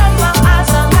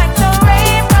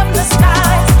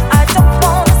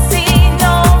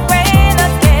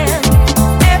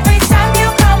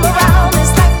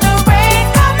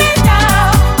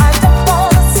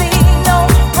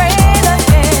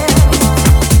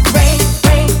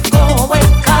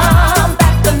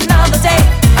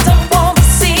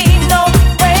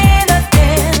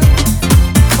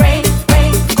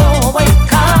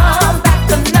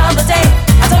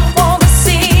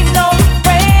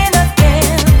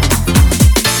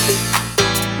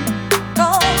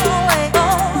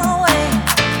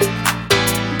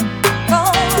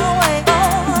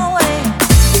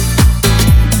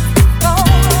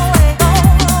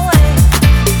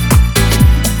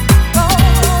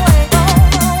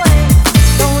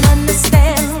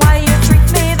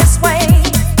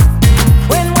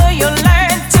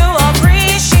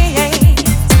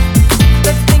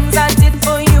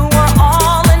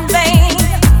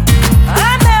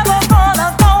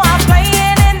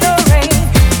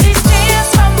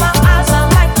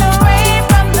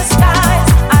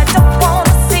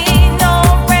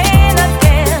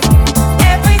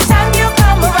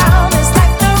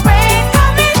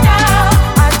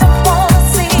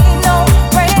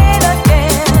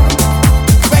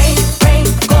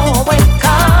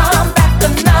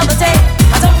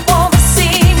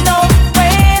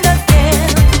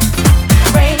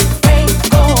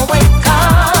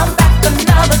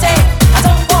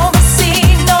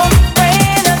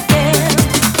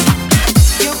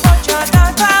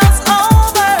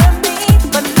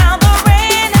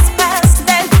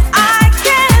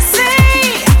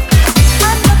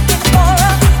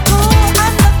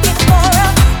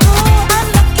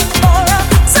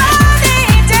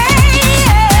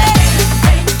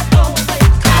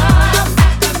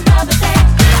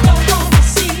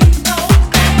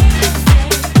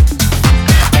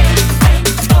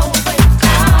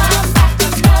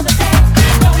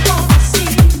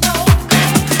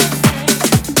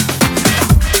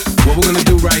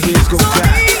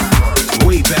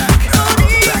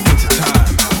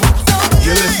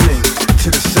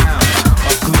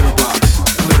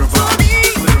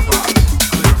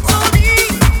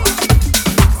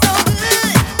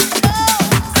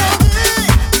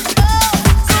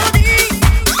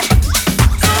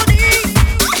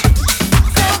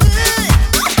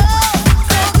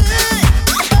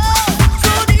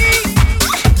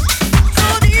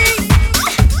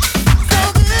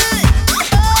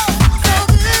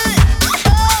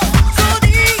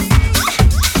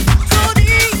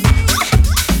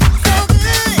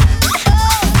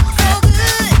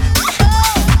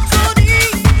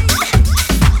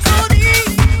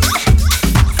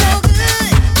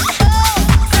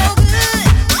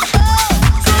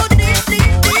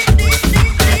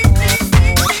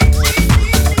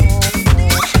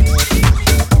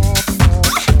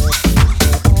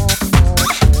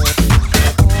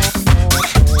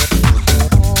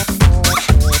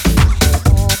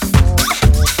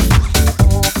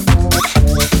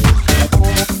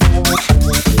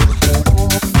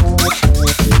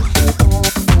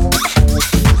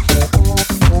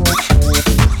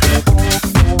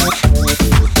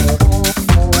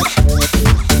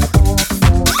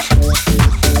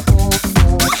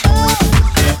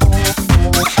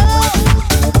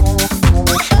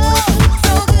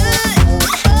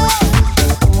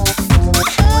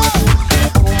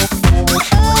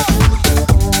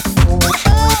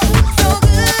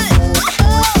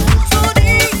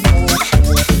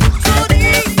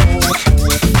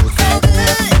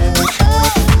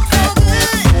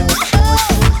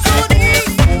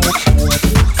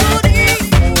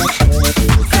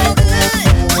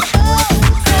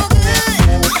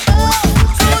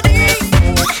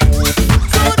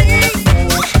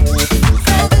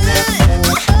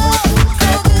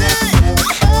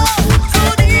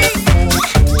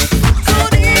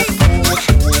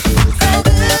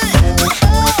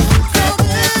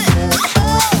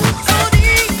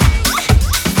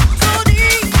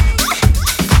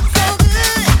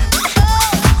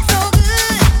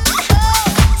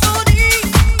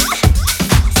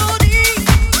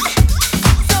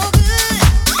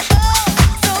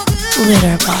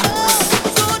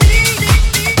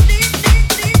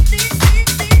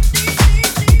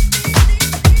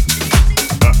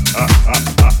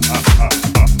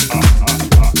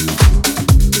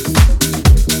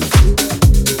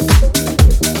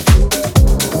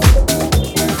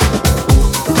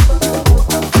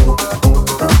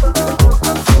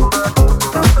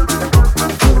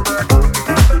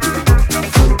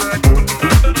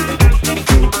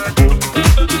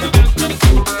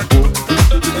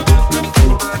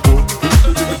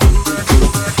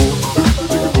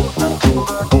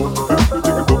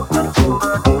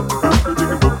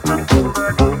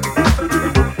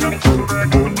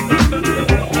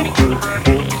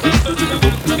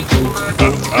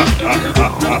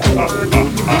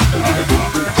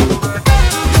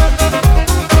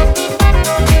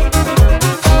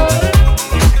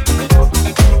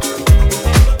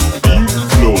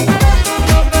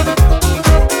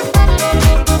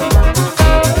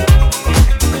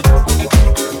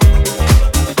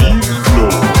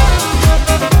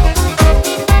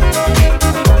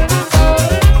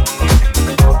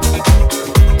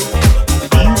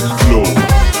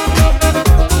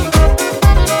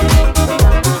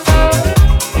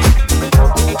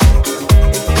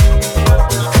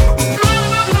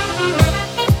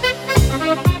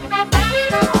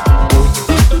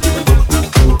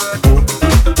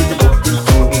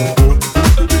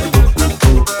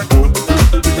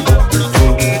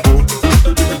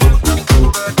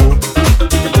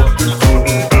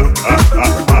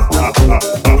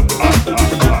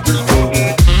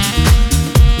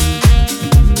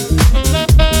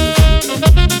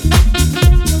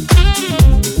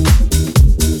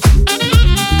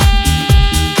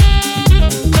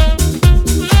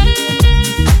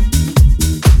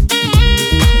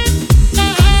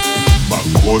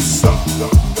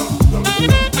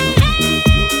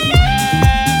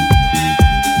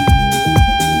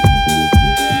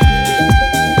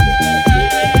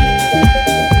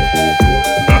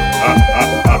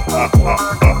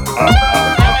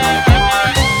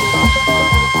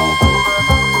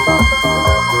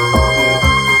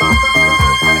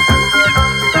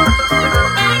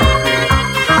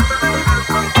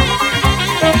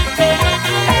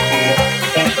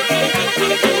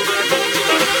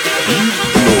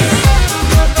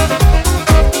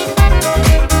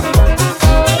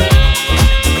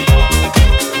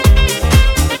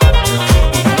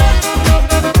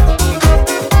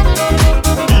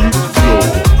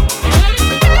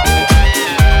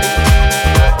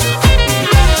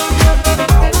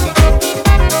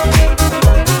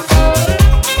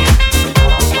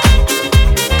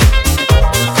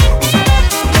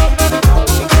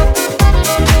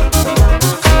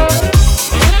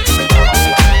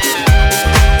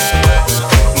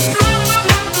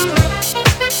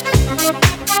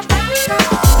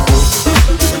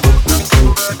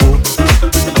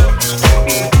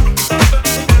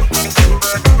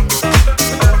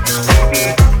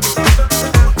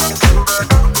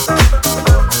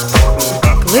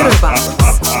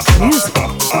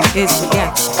is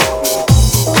together.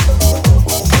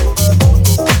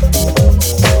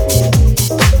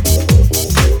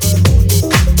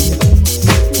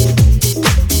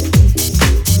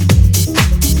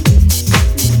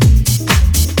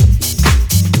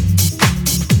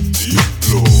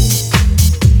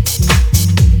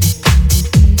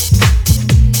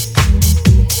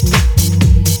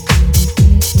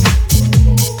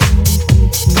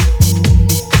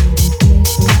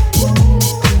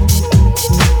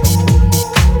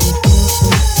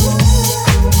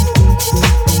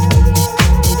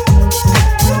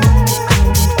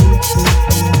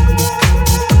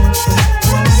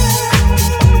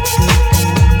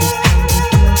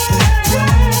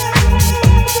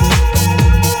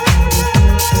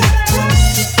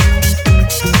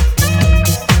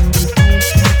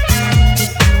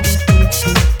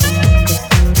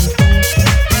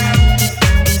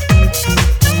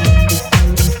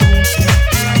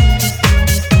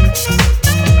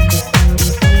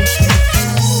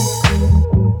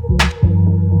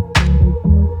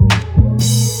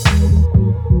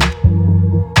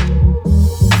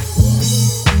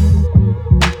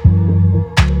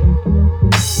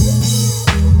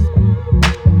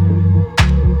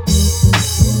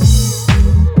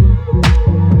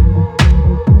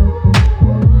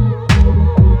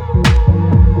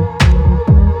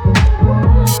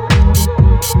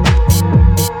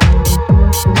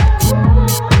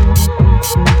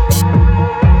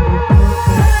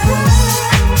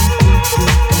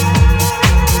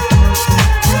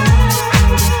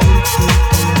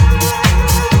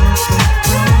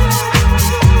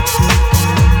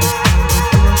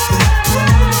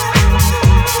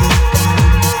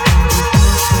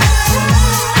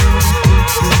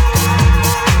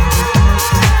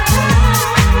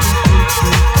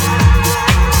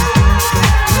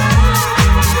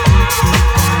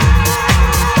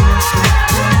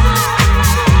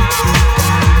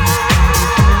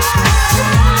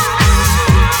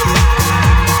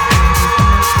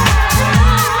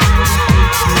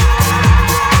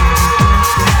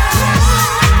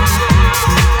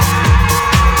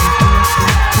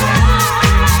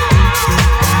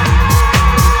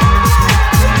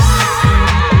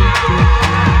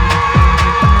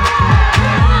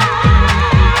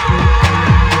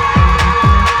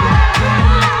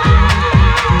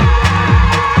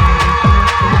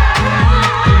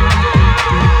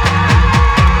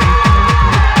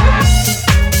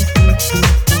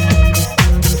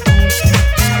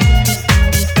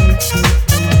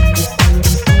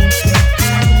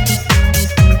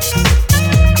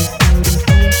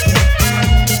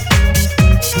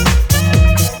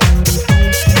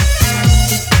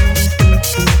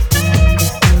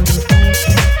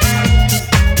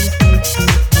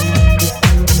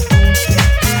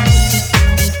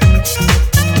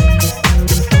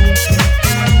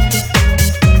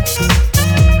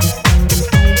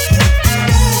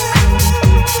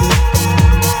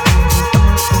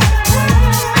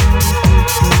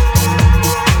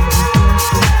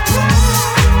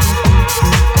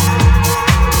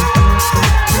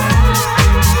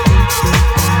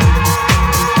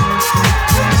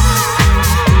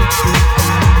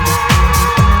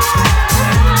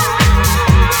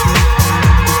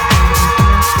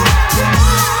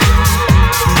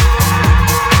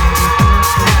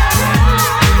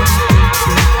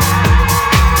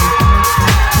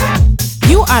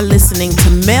 are listening to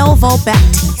Melvo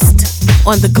Baptiste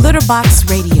on the Glitterbox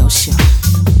Radio Show.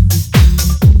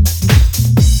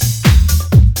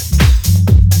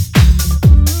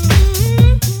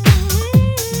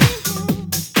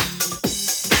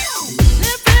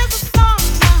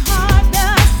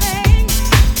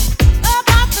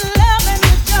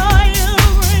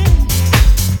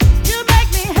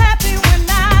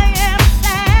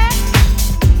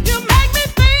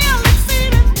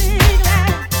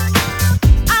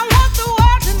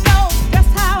 Just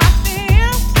how I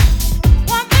feel.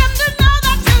 Want them to know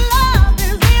that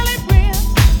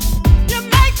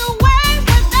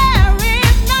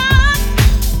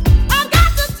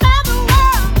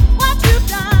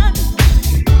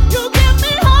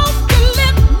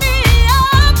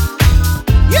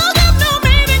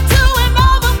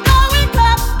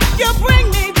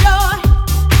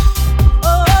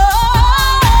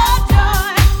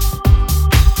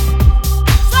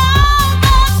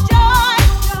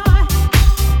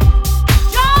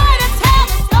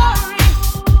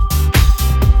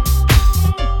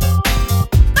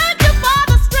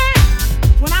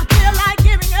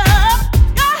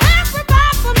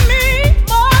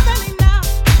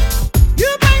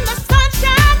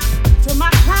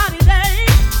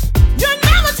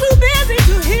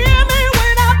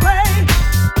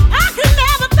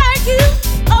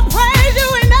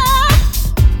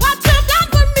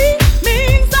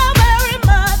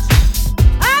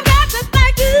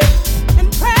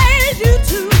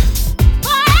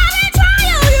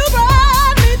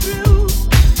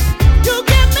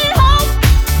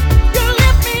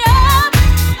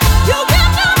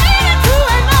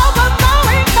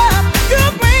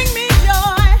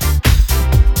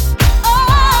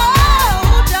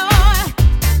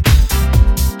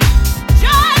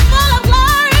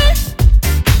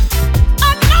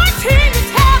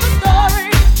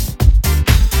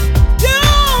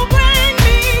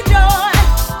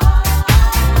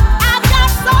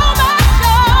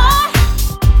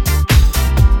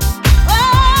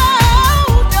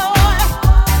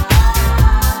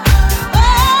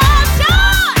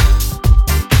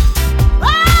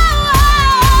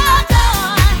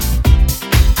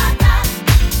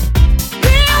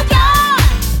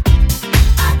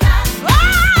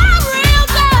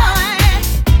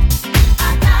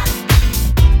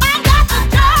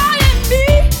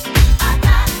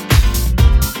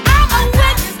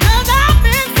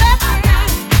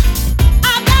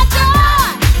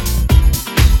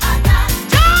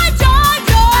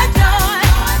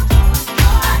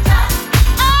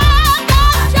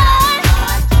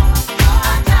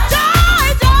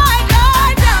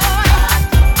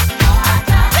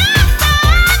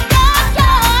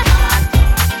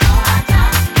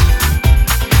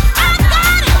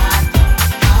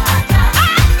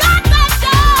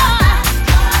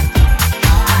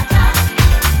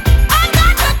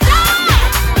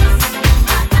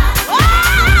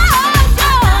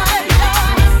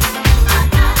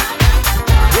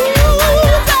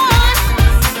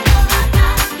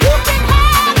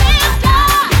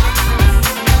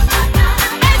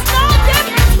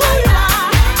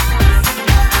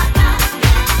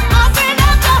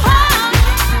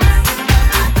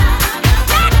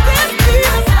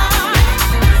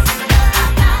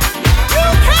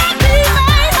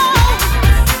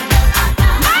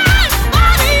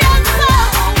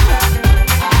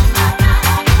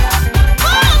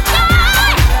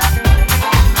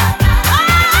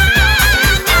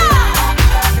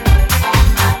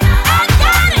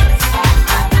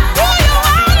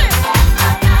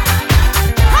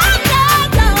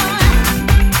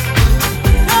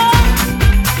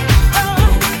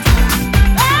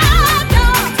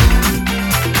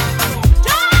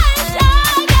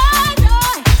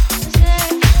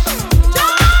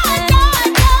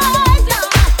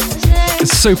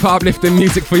super uplifting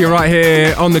music for you right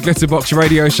here on the Glitterbox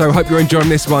Radio Show. Hope you're enjoying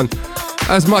this one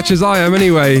as much as I am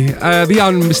anyway. The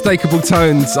unmistakable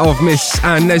tones of Miss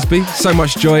Ann Nesby, So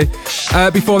Much Joy.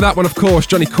 Before that one, of course,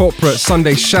 Johnny Corporate,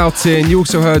 Sunday Shouting. You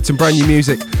also heard some brand new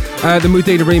music, the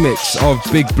Mudina remix of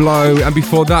Big Blow. And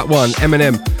before that one,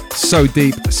 Eminem, So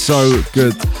Deep, So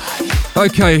Good.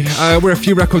 Okay, we're a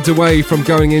few records away from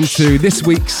going into this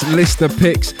week's listener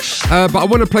picks, but I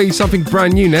want to play you something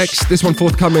brand new next. This one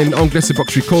forthcoming on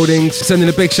Glitterbox Recordings. Sending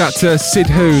a big shout to Sid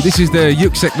Who. This is the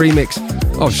Yuksek remix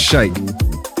of Shake.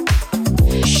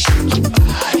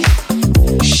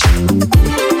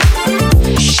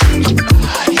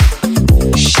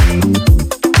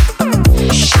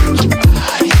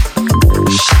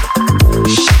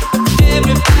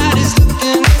 Everybody's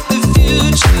looking at the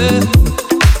future.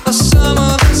 Some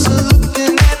of us are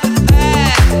looking at the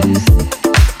past.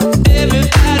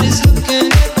 Everybody's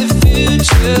looking at the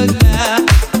future now.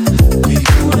 We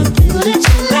wanna build it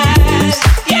to last.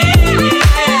 Yeah.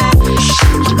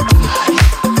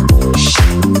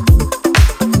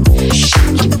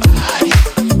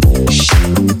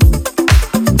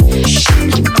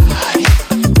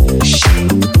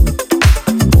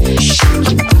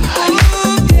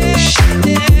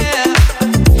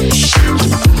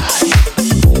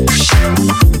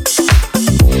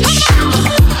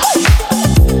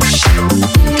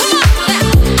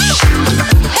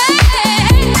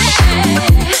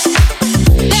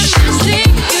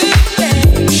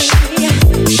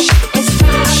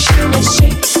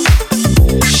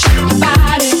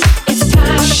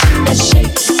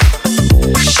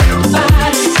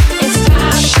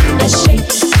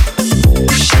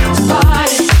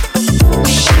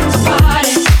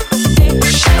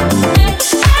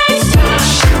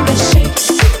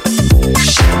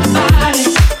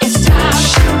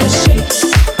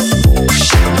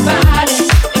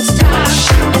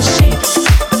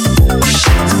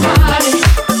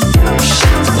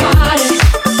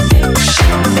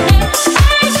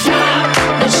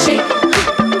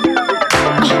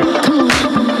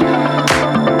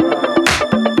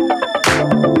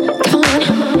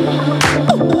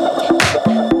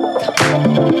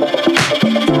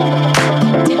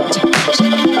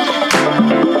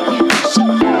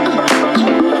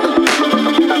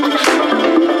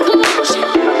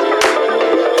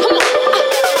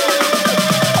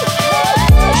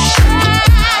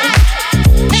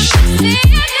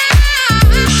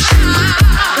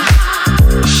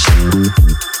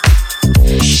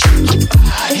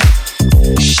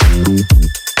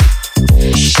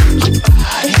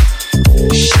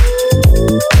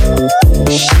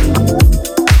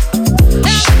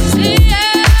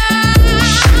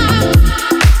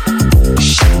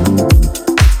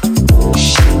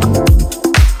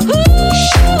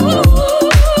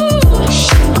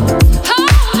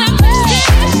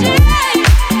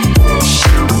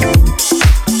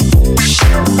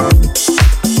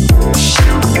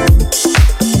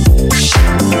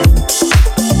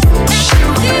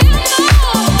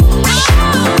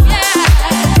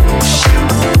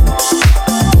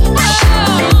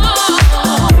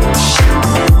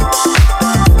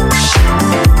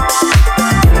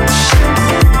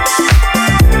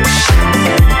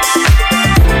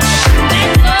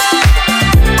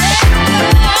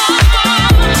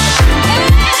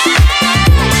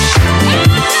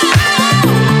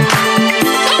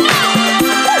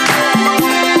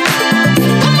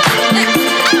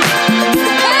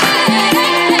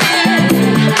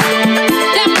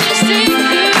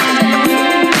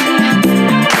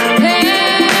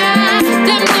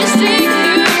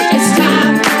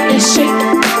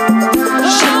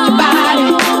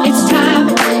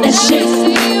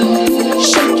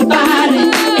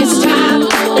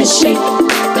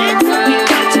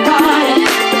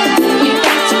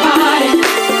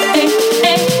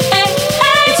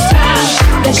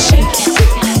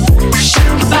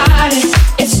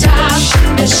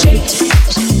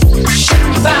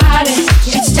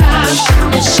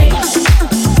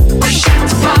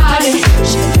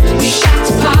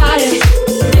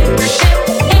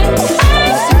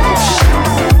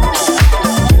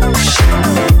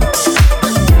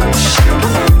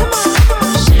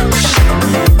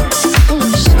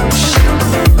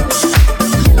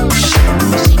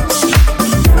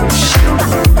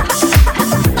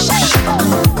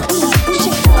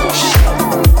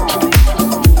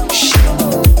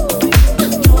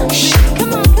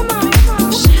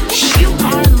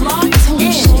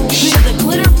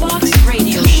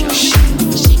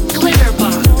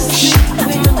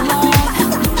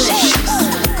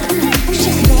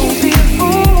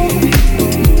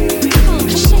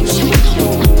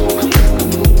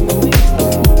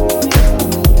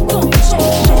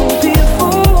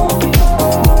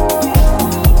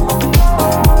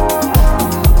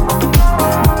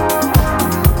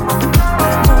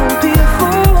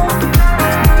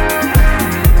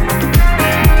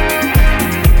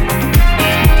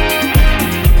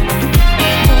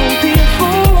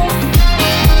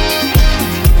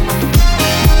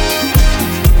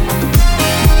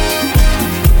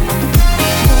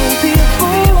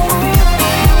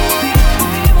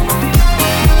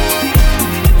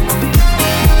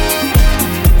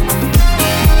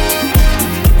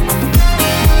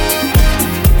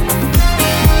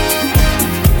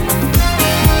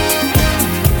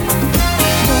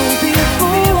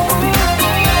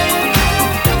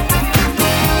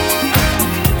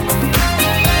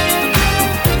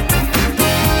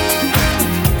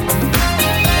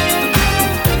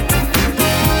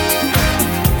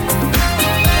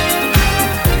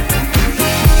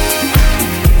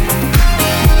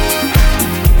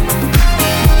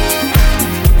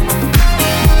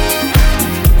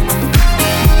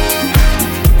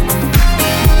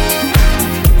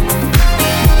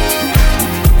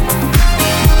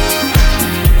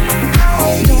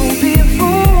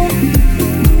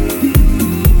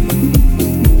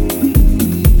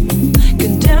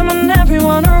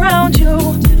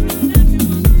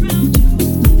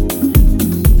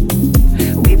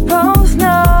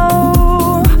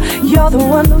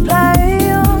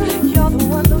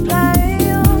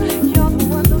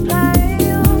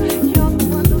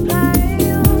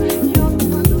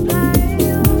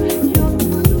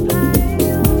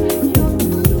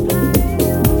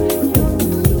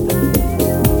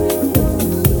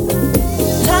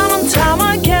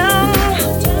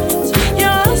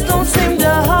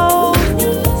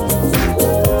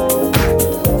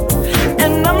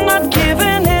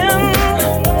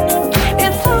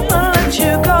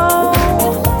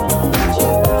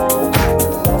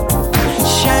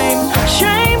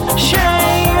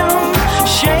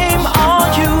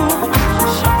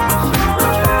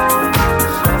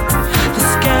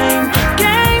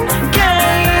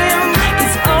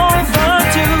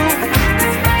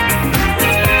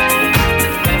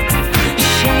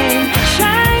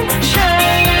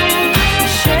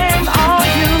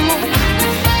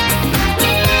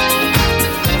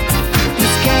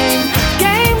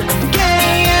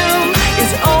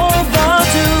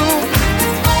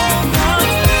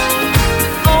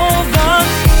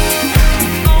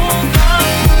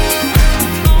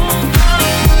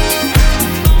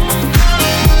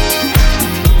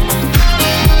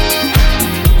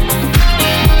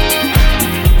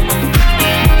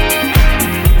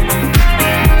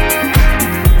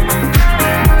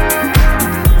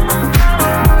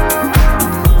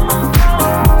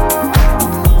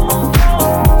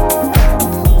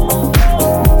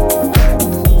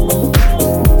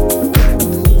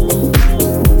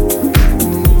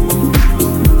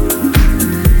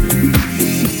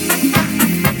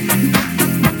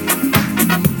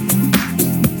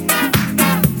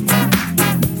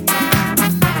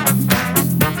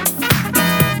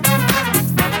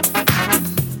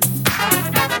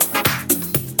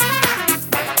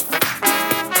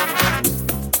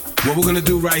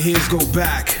 right here is go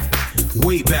back,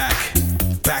 way back,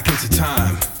 back into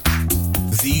time.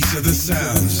 These are the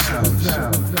sounds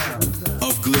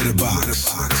of Glitterbox.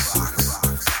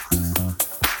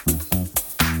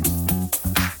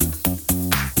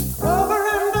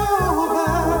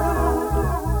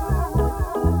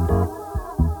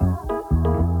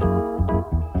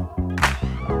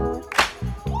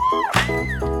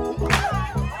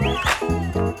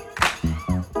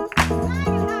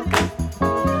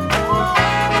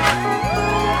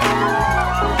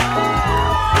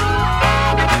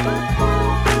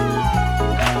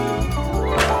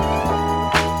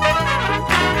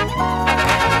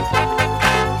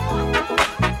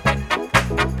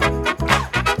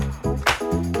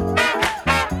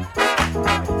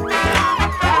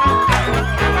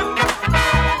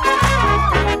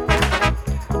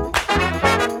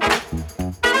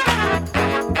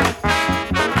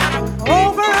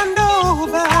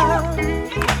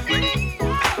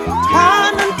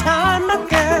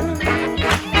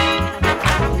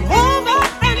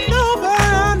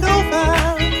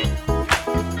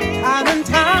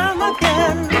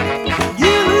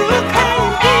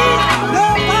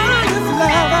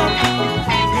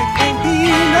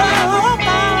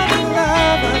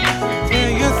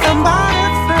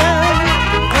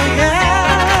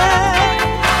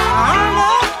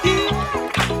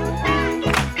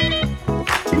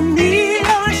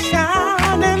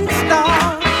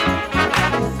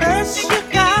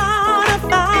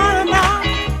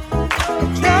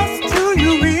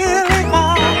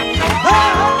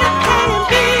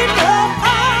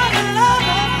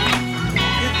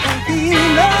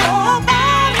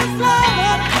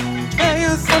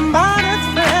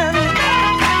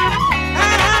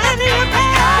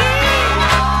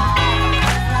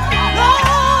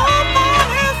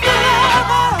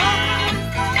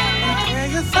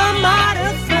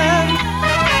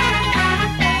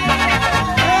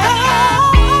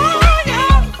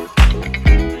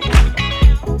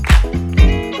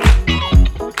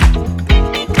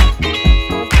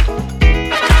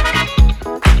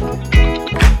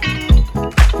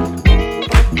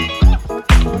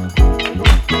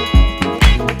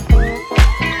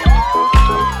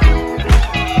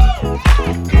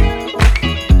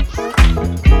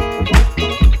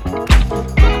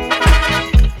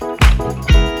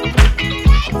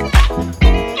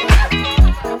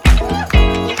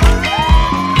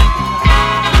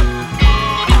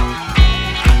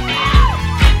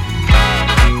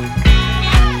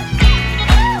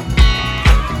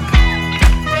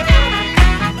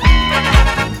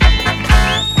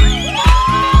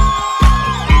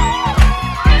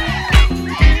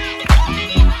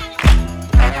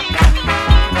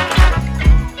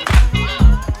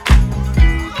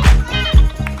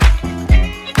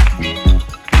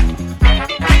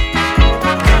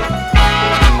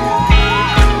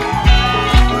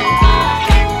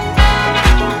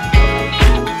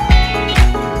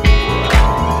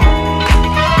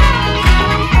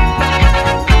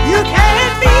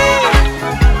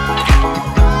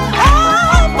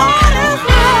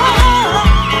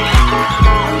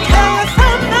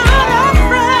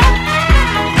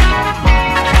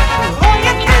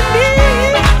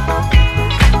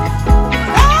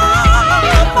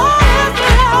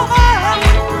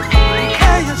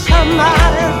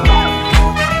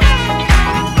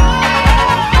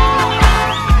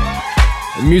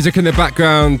 Music in the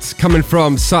background coming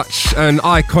from such an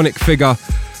iconic figure,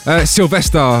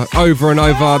 Sylvester, over and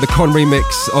over, the Con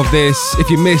remix of this. If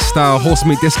you missed our Horse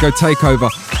Meat Disco takeover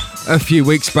a few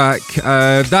weeks back,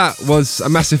 that was a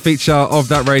massive feature of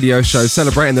that radio show,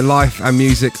 celebrating the life and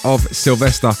music of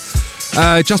Sylvester.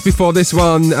 Just before this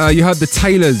one, you heard the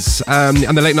Taylors and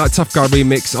the Late Night Tough Guy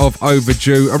remix of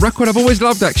Overdue, a record I've always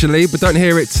loved actually, but don't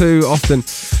hear it too often.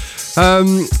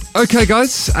 Okay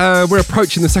guys, we're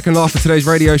approaching the second half of today's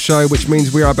radio show, which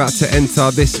means we are about to enter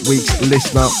this week's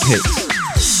listener picks.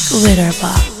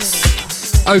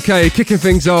 Glitterbox. Okay, kicking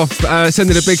things off,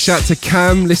 sending a big shout to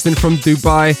Cam, listening from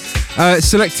Dubai,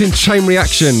 selecting Chain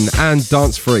Reaction and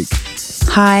Dance Freak.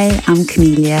 Hi, I'm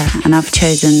Camellia and I've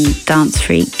chosen Dance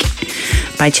Freak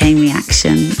by Chain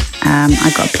Reaction.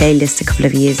 I got a playlist a couple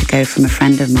of years ago from a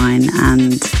friend of mine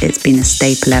and it's been a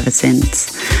staple ever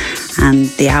since. And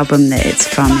the album that it's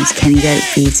from is Kenny Dope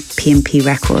feeds P&P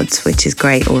Records, which is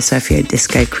great also if you're a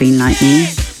disco queen like me.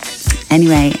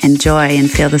 Anyway, enjoy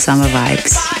and feel the summer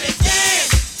vibes.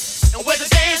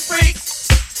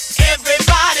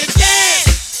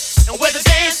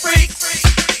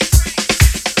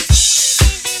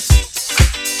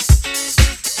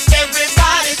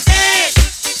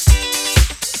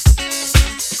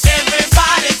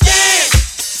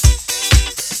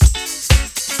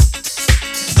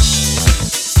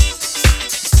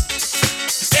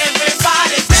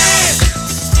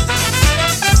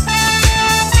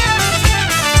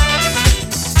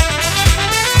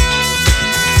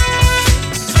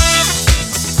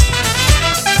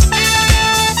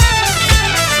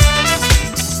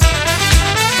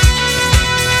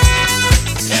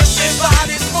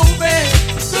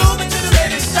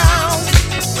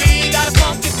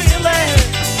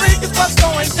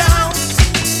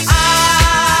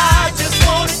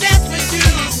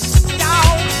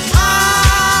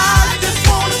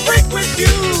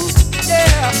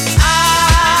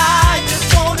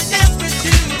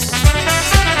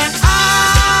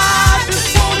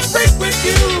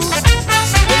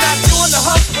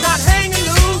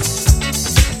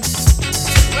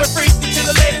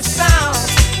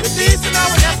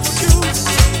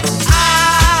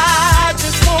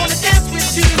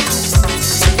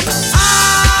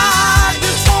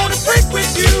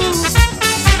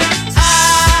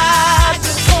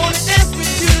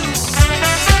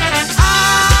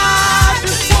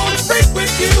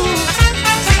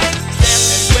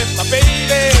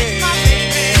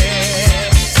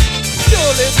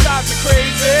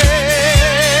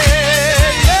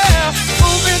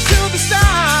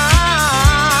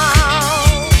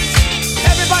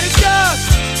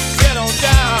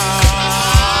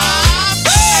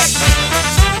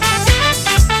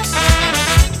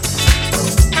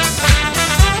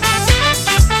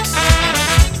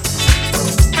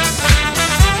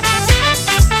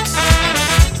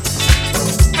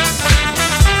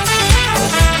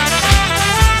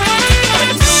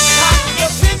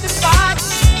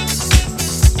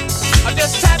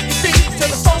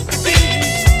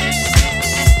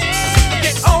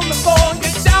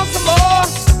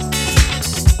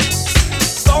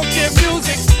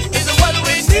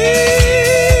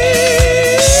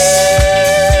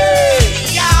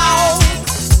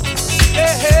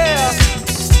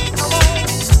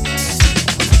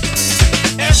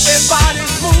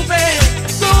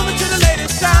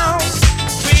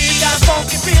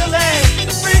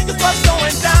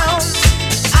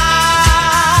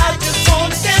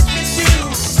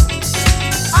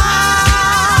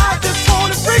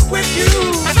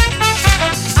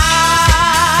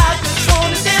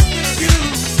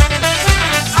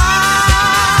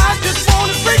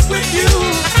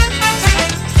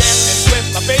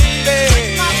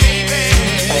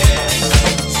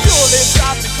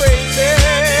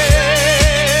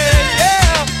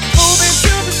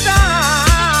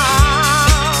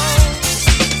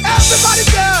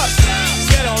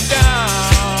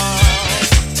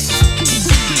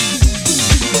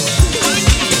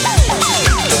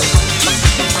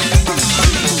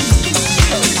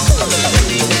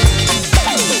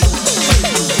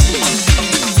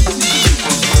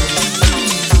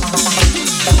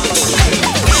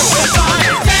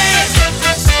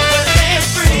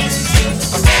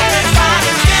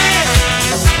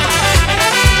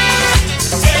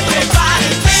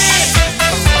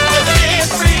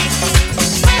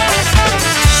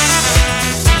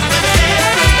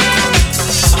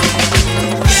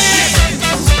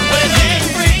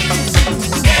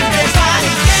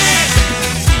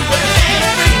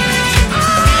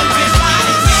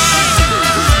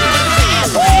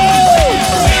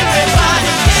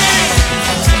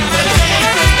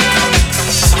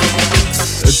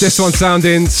 This one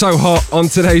sounding so hot on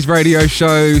today's radio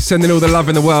show, sending all the love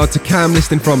in the world to Cam,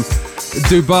 listening from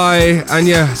Dubai, and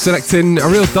yeah, selecting a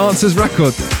real dancer's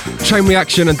record. Chain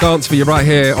Reaction and Dance for you right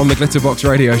here on the Glitterbox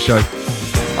radio show.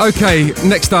 Okay,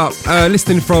 next up,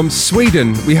 listening from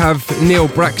Sweden, we have Neil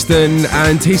Braxton,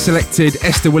 and he selected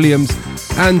Esther Williams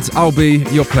and I'll Be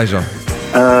Your Pleasure.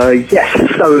 Yes,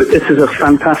 so this is a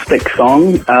fantastic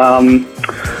song.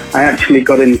 I actually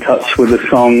got in touch with the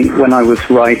song when I was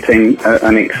writing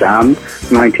an exam,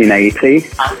 1980,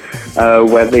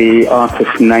 where the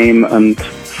artist's name and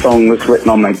song was written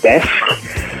on my desk.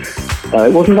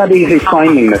 It wasn't that easy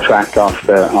finding the track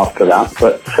after that,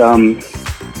 but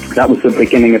that was the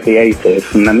beginning of the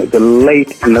 80s. And then in the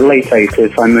late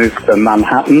 80s, I moved to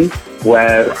Manhattan,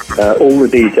 where all the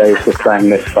DJs were playing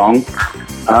this song.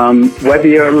 Whether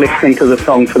you're listening to the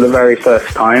song for the very first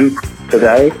time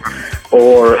today,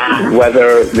 or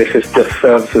whether this is just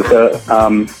serves as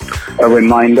a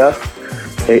reminder,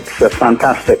 it's a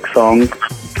fantastic song.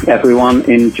 Everyone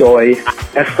enjoy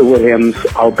Esther Williams,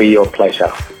 I'll Be Your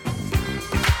Pleasure.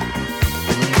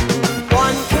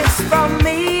 One kiss from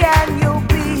me and you'll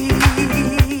be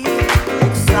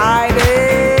excited.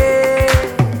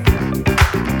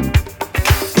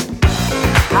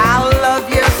 I love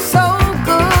you so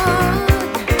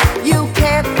good, you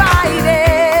can't fight it.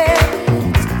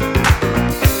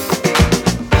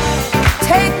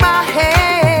 Take my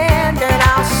hand and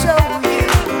I'll show you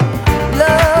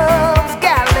love's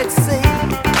galaxy.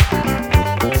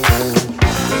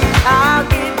 I'll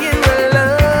give you a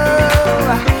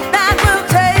love that will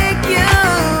take you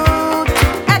to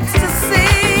ecstasy.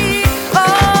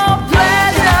 Oh,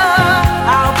 pleasure,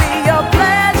 I'll be your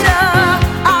pleasure.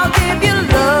 I'll give you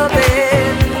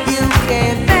loving you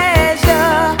can't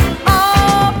measure.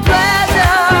 Oh,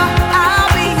 pleasure, I'll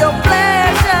be your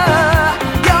pleasure.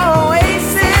 Your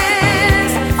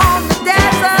oasis on the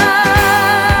desert.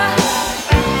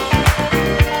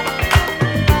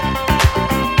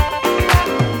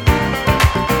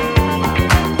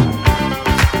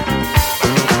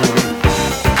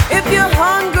 If you're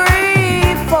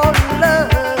hungry for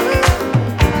love,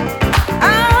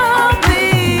 I'll be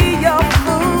your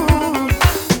food.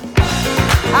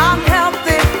 I'm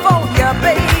healthy for you,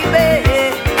 baby.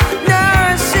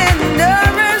 Nourishing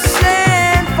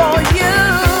for you.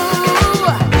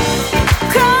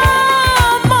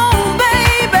 Come on,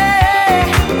 baby,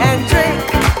 and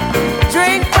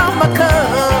drink from a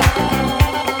cup.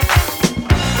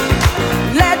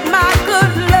 Let my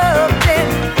good love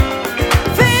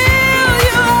fill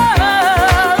you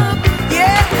up.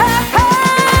 Yeah,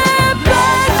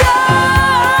 pleasure,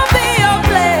 be your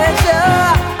pleasure.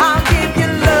 I'll give you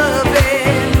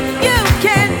loving you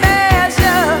can't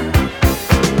measure.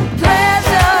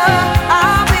 Pleasure,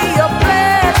 I'll be your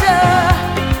pleasure.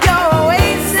 Your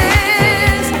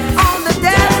oasis on the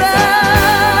desert.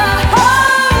 Oh.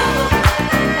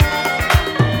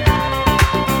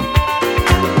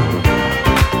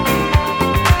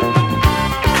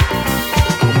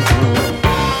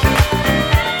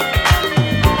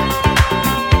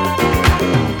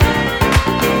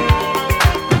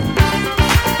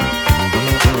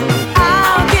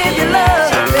 I'll give you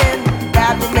loving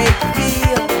that will make you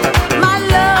feel. My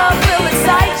love will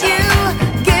excite you,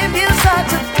 give you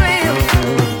such a thrill.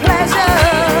 Pleasure,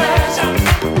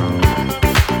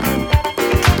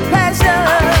 pleasure.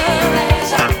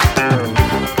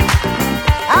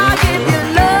 I'll give you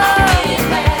love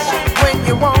when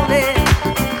you want it.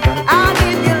 I'll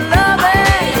give you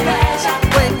loving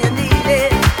when you need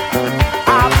it.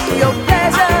 I'll be your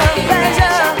pleasure,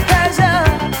 pleasure, pleasure.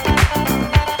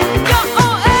 Your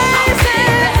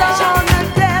oasis on the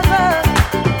desert.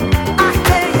 I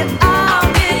tell you, I'll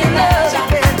give you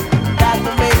loving that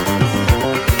will make you feel.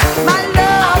 My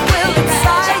love will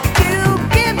excite you,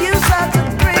 give you such a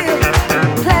thrill.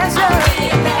 Pleasure,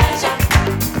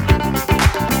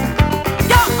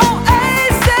 your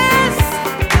oasis,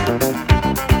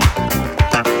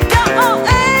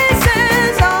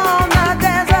 on the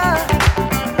desert.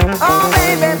 Oh,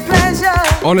 baby, pleasure.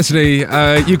 Honestly,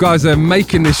 you guys are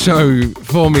making this show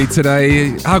for me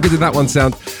today. How good did that one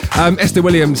sound? Esther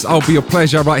Williams, I'll Be Your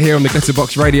Pleasure, right here on the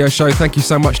Glitterbox radio show. Thank you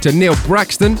so much to Neil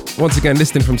Braxton, once again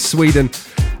listening from Sweden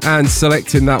and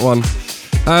selecting that one.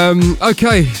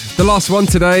 Okay, the last one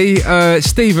today,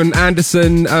 Stephen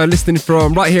Anderson, listening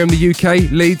from right here in the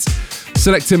UK, Leeds,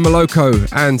 selecting Moloko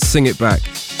and Sing It Back.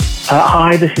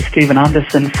 Hi, this is Stephen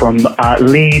Anderson from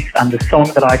Leeds, and the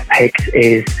song that I picked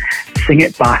is Sing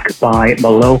It Back by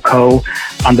Moloko.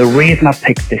 And the reason I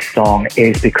picked this song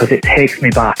is because it takes me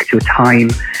back to a time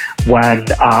when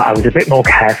I was a bit more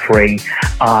carefree,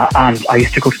 and I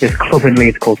used to go to this club in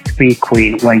Leeds called Speed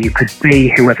Queen, where you could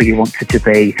be whoever you wanted to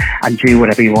be and do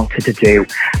whatever you wanted to do.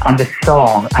 And the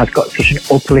song has got such an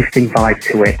uplifting vibe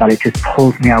to it that it just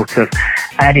pulls me out of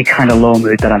any kind of low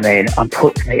mood that I'm in and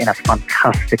puts me in a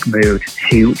fantastic mood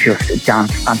to just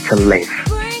dance and to live.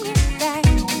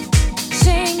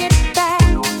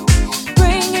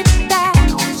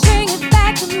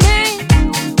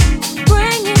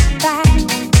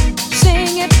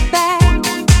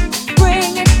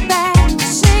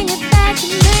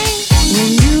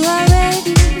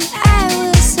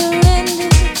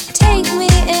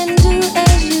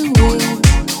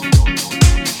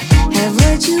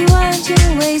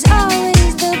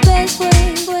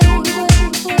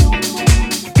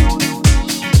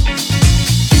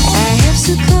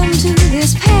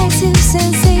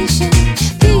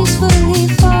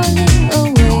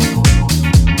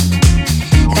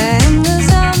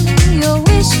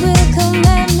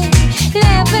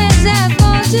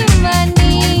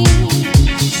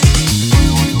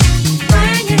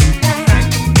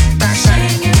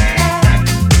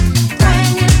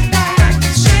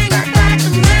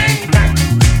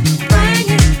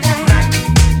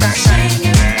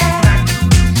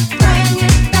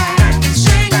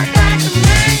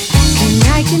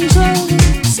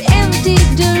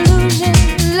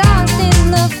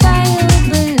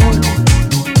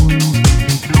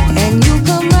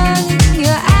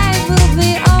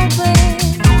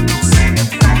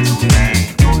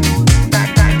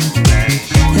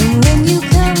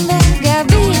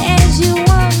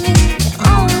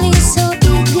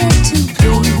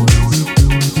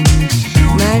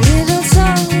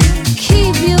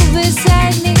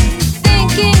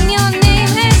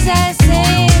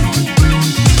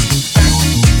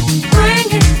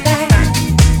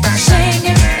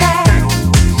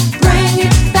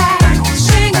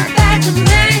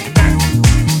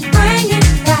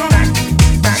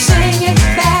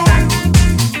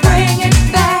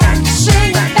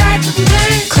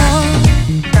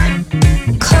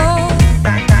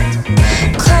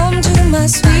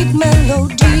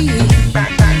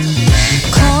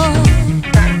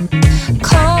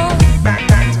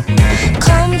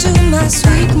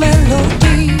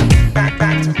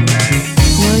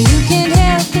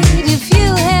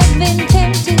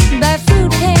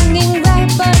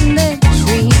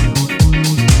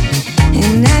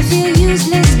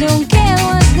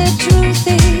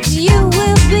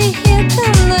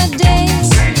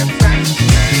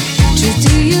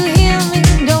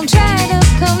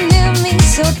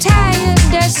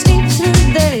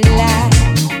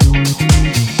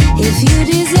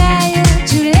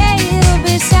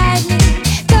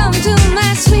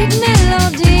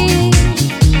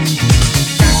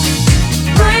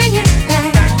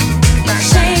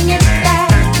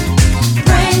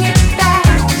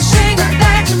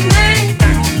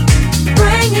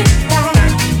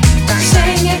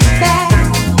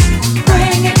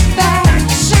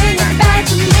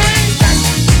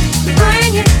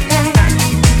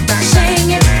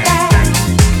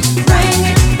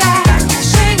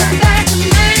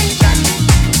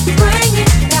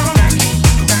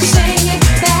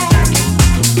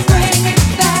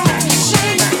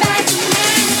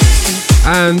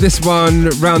 And this one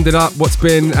rounded up what's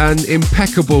been an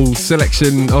impeccable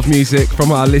selection of music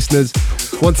from our listeners.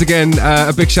 Once again,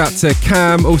 a big shout to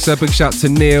Cam, also a big shout to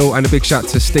Neil, and a big shout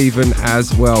to Stephen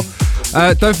as well.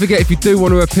 Don't forget, if you do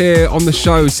want to appear on the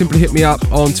show, simply hit me up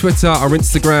on Twitter or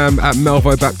Instagram at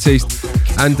Melvo Baptiste,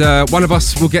 and one of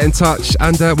us will get in touch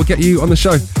and we'll get you on the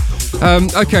show.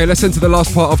 Okay, let's enter the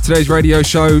last part of today's radio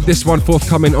show. This one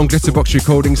forthcoming on Glitterbox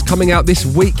Recordings, coming out this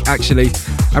week actually,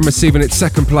 and receiving its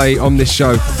second play on this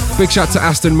show. Big shout to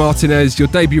Aston Martinez, your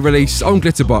debut release on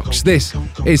Glitterbox. This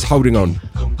is Holding On.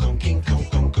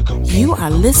 You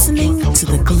are listening to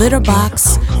the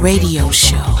Glitterbox Radio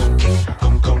Show.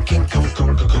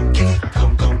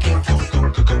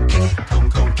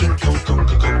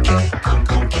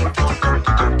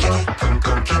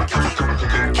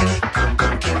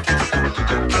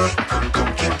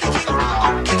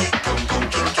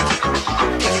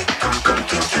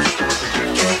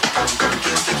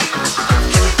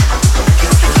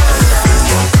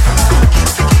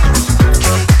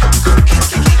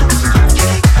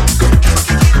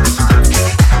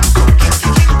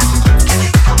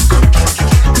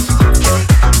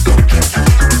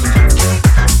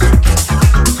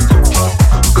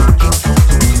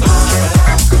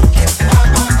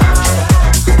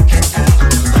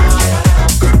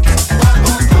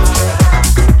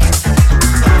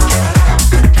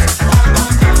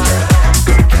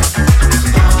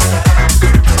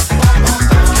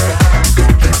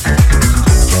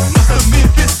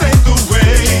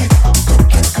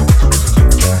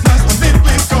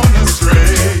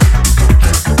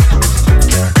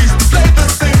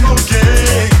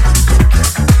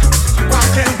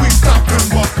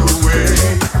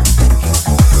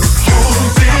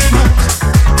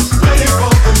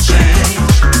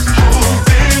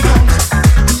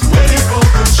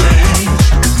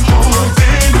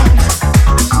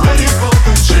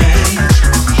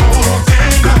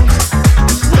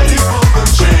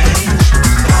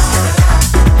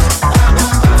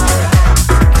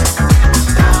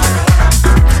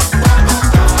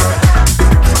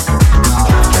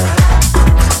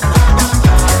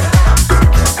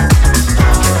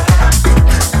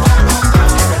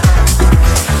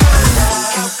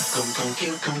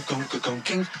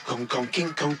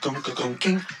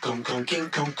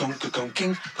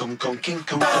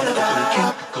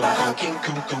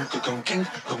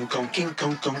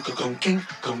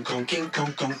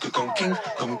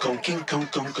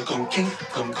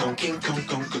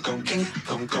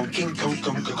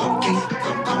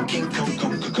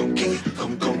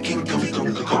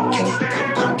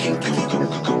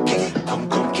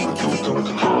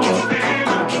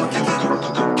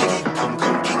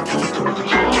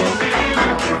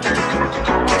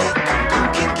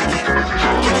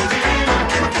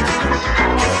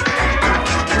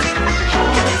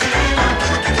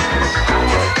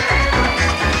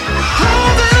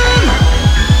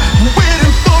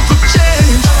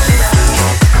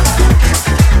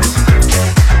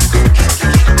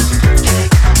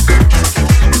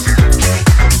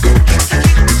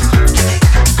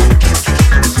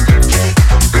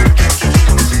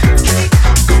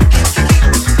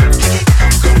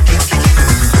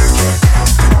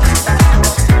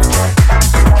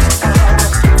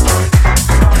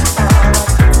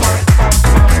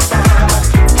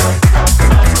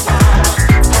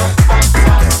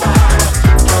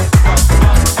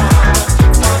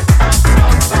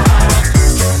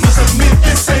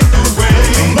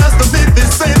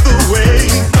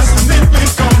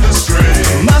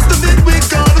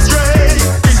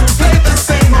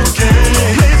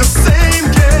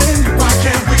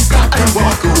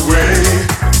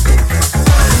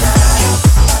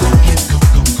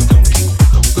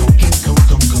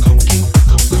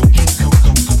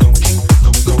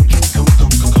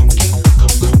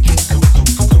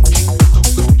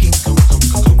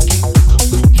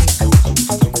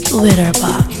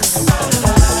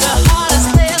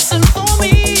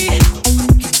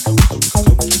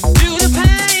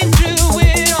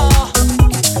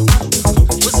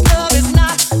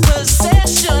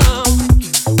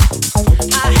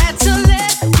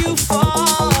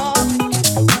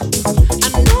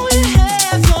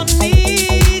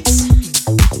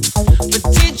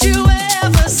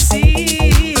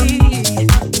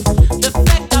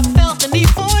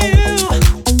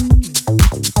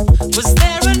 Was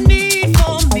there a need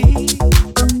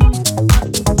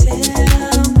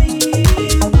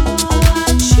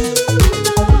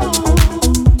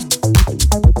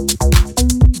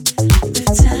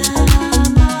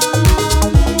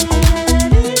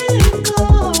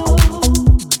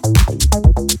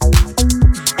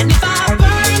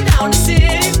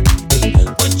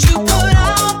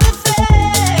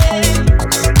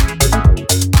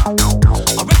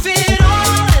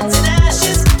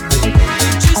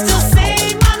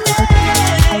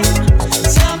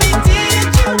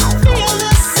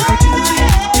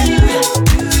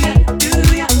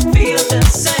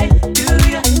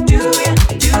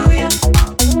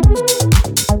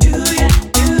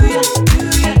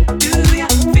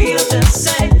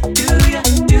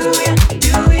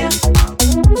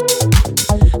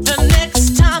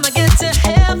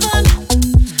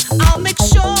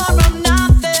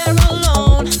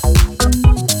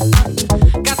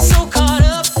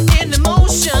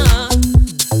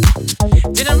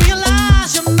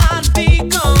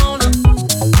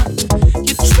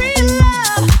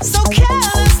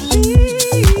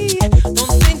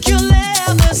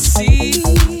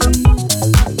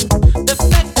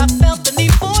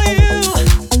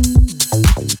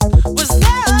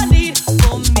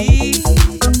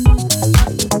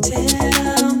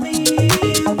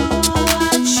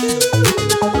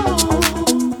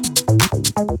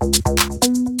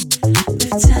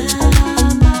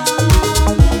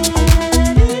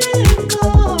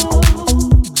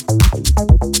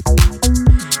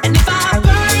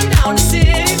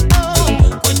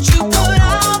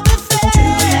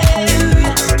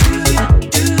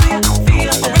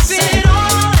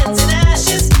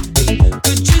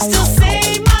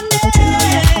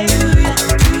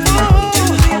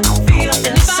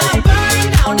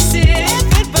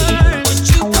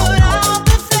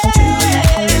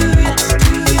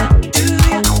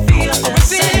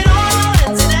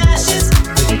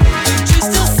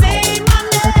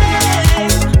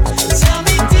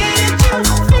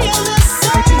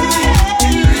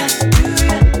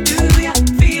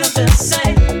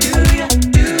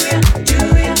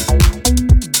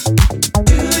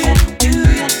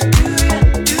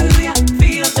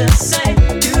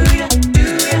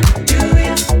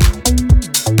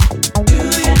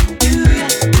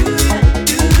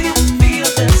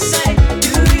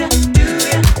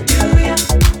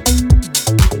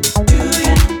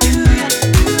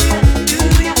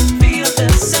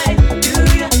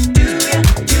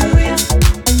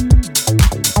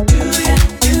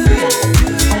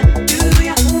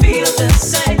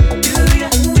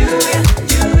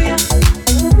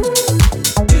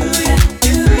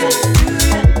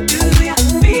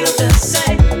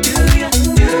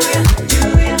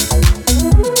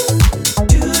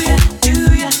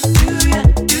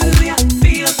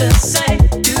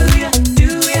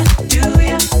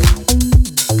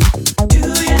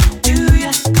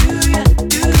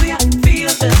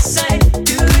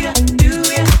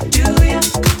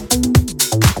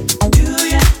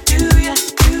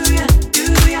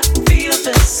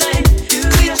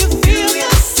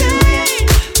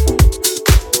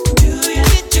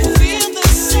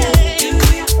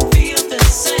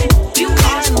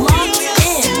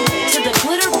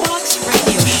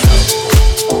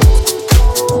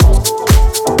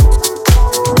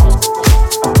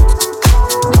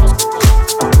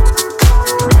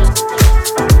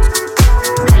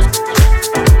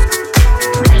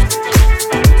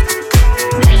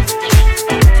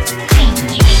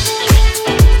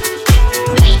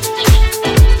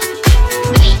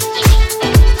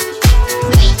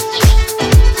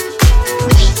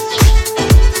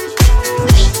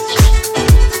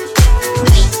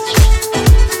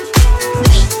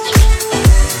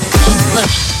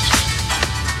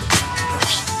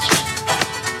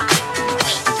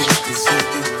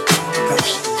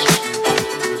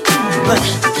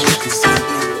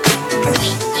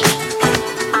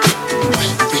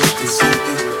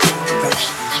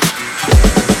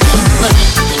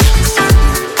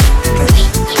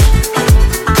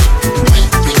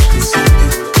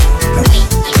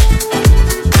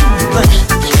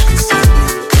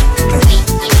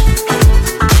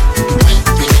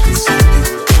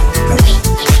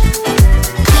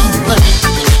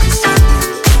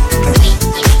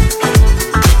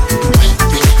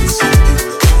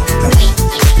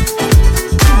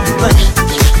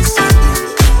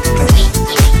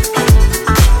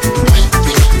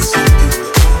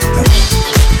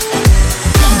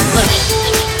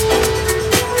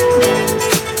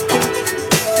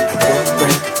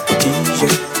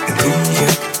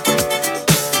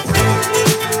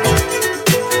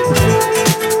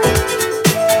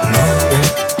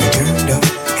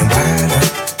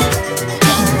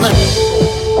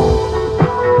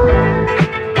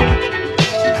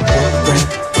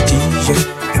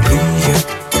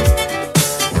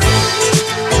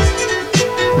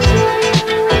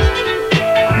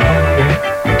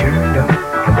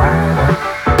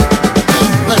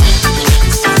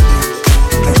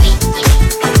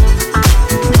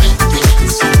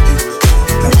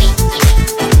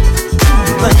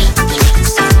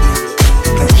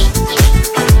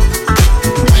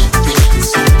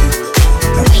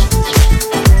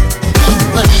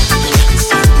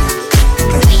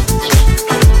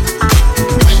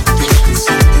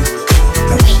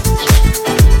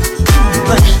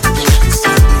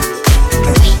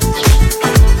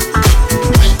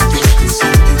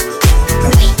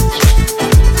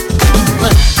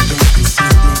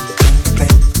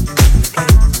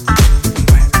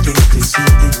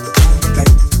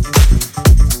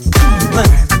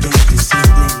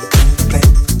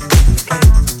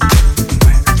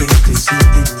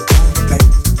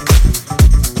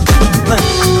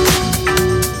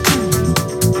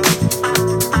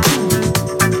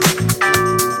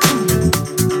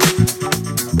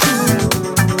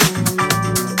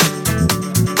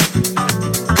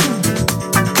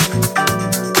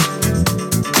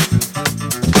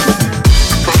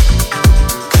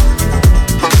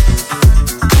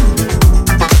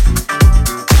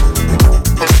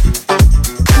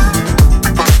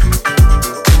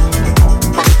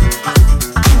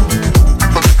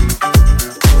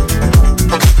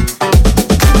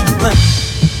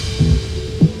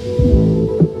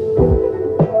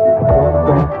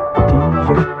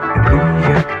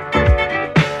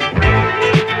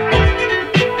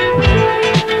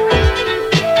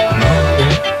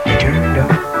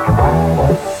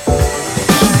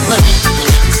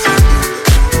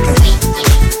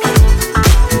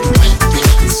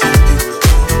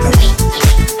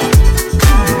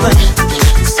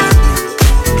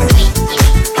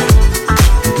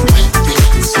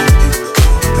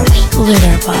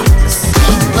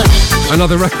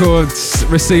Another record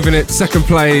receiving its second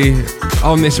play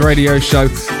on this radio show.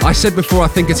 I said before, I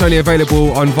think it's only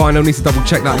available on vinyl. Need to double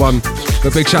check that one.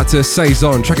 But big shout to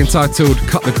Saison, track entitled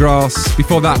Cut the Grass.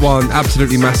 Before that one,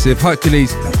 absolutely massive,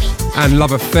 Hercules and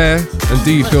Love Affair and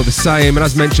Do You Feel the Same. And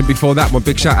as mentioned before that one,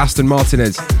 big shout Aston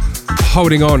Martinez,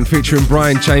 Holding On, featuring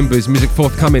Brian Chambers, music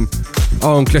forthcoming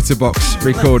on Glitterbox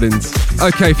Recordings.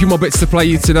 Okay, a few more bits to play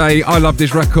you today. I love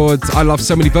this record. I love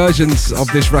so many versions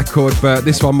of this record, but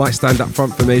this one might stand up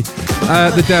front for me.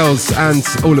 The Dells and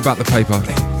All About the Paper.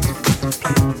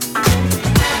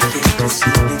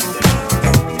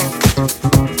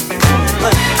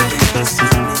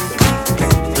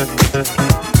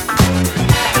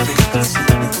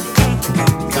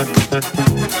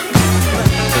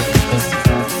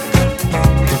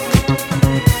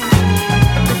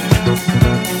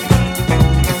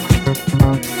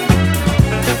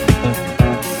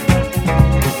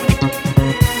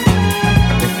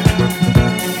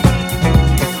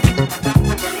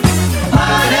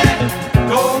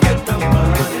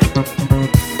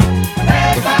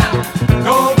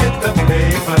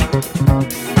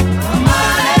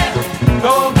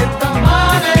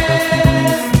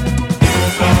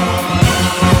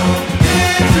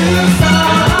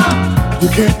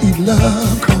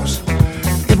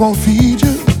 Won't feed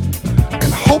you,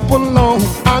 and hope alone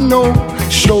I know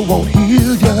sure won't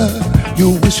heal you.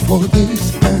 You wish for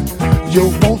this and you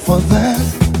want for that.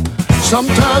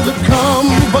 Sometimes it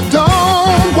comes, but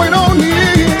don't wait on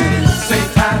it. Say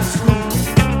time's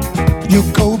through. You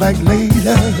go back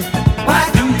later. Why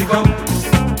do you go?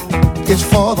 It's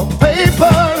for the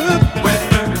paper,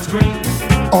 whether it's green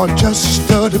or just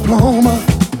a diploma.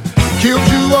 Gives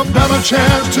you a better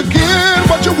chance to get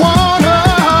what you want.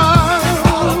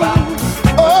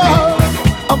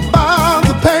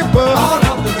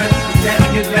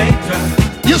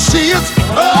 You see, it's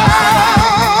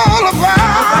all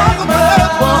about the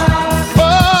paper.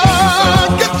 Oh,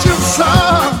 get you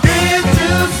some. Get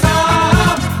you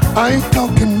some. I ain't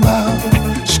talking about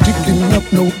sticking up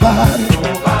nobody.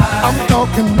 I'm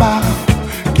talking about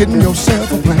getting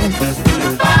yourself a plan.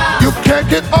 You can't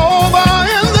get over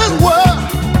in this world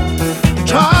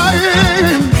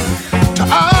trying to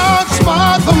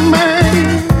outsmart the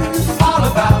man. All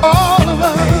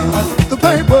about the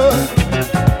paper.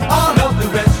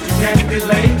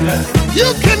 You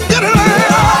can get it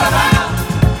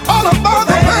all about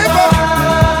the paper.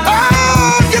 Oh,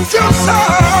 get you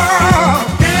some.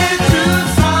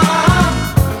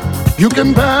 You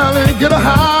can barely get a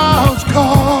house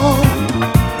call,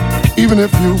 even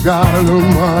if you got a little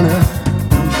money.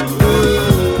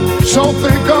 So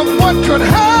think of what could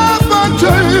happen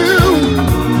to you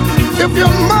if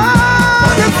your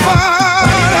mind is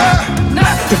fine.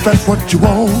 If that's what you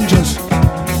want, just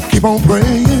keep on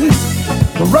praying.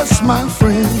 The rest, my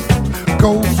friend,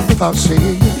 goes without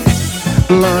saying.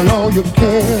 Learn all you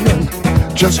can and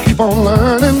just keep on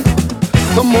learning.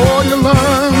 The more you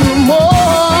learn, the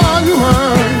more you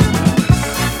earn.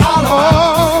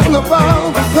 All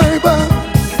about the paper.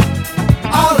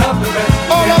 All of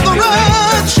the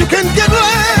rest you can get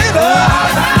later.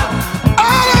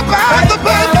 All about the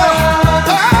paper.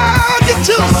 Oh, get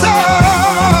you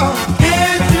some.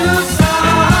 Get you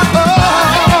some.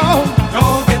 Oh. Go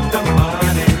get the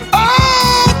money. Oh,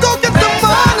 go get the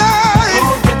money.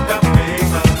 Go get the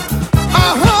paper.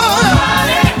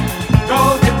 Money. Go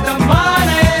get the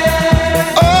money.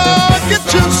 Oh, get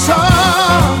you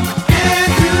some.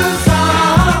 Get you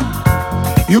some.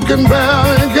 You can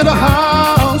barely get a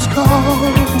house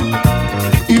call,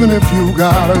 even if you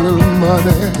got a little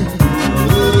money.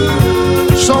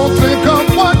 So think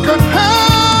of what could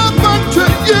happen to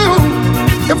you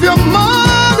if your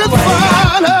money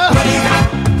finer.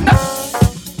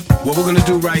 What we're gonna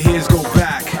do right here is go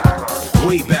back,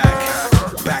 way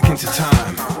back into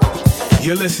time.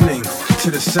 You're listening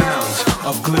to the sounds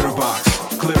of Glitterbox,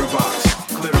 Glitterbox,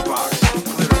 Glitterbox.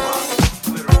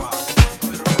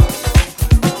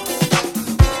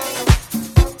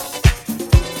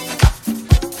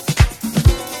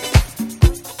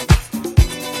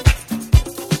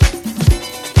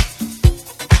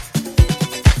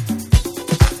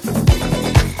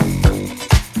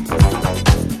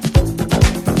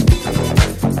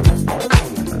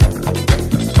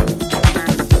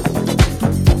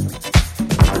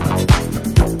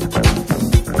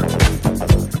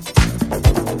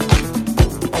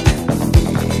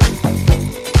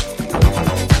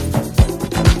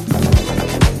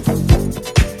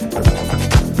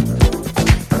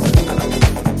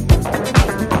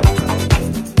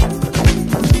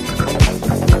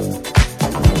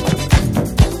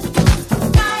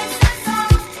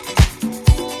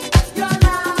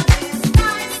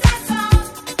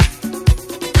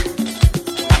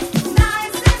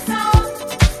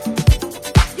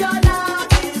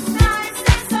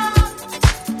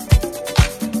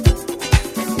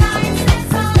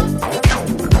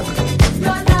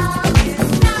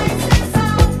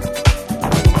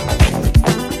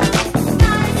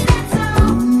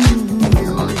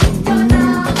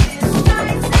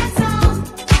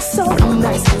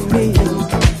 me.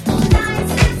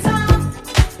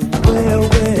 Well,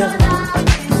 well.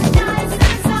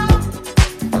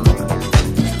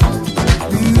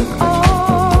 You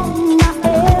are my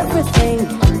everything.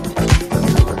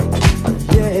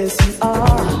 Yes, you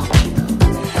are.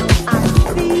 I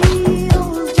feel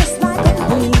just like a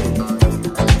queen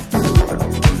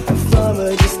from a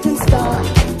distant star.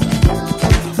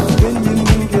 When you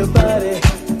move your body,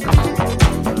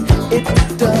 it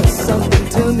does something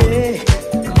to me.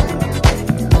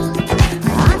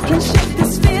 I can shake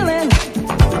this feeling.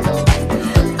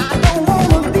 I don't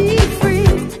wanna be free.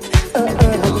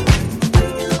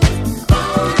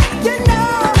 You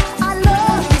know I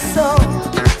love you so.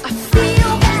 I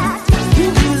feel that you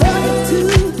love me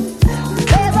too.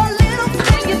 There's a little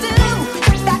thing you do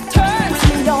that turns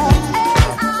me on,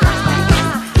 and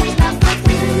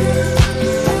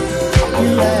I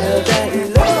love that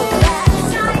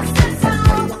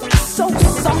so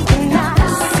soft and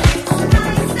nice.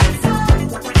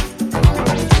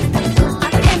 I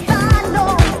can't find no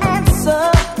answer.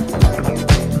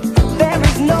 There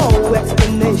is no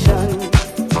explanation.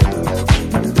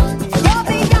 You're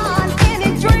beyond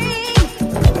any dream.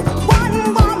 One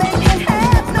woman can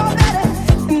have no better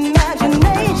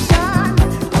imagination.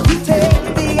 You take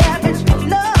the average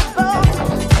love boat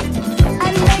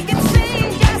and make it seem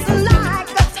just like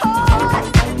a toy.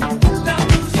 Don't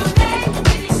lose your name,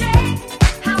 pretty shade.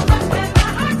 How much did my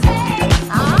heart take?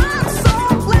 I'm so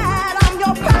glad I'm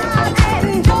your pride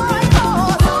and joy.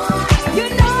 'Cause you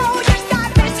know you got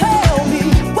me. Tell me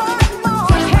what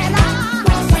more can I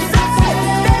say?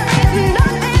 There is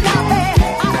nothing out there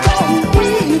I don't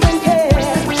even care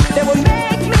that will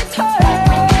make me turn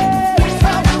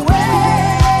from the way.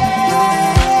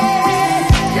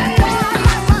 You know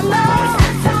my love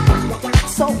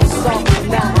so soft and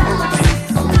nice.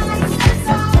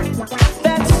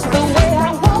 That's the way I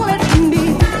want it to be.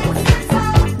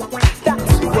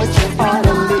 That's what you ought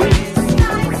to be.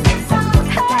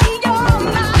 Hey, you're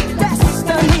my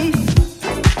destiny.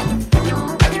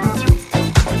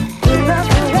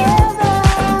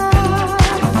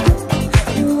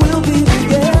 We'll be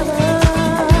together.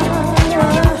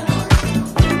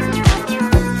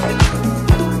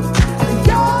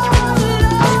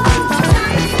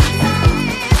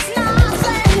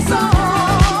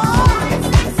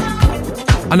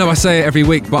 I know I say it every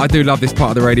week, but I do love this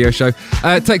part of the radio show.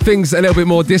 Take things a little bit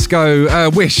more disco.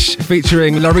 Wish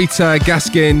featuring Larita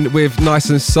Gaskin with Nice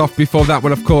and Soft. Before that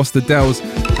one, of course, The Dells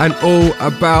and All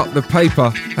About the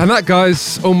Paper. And that,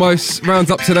 guys, almost rounds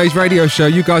up today's radio show.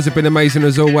 You guys have been amazing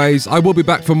as always. I will be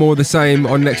back for more of the same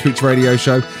on next week's radio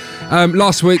show.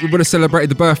 Last week we would have celebrated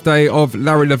the birthday of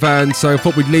Larry Levan, so I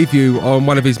thought we'd leave you on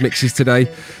one of his mixes today.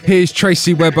 Here's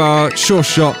Tracy Webber, Sure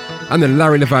Shot, and the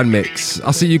Larry Levan mix.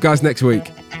 I'll see you guys next week.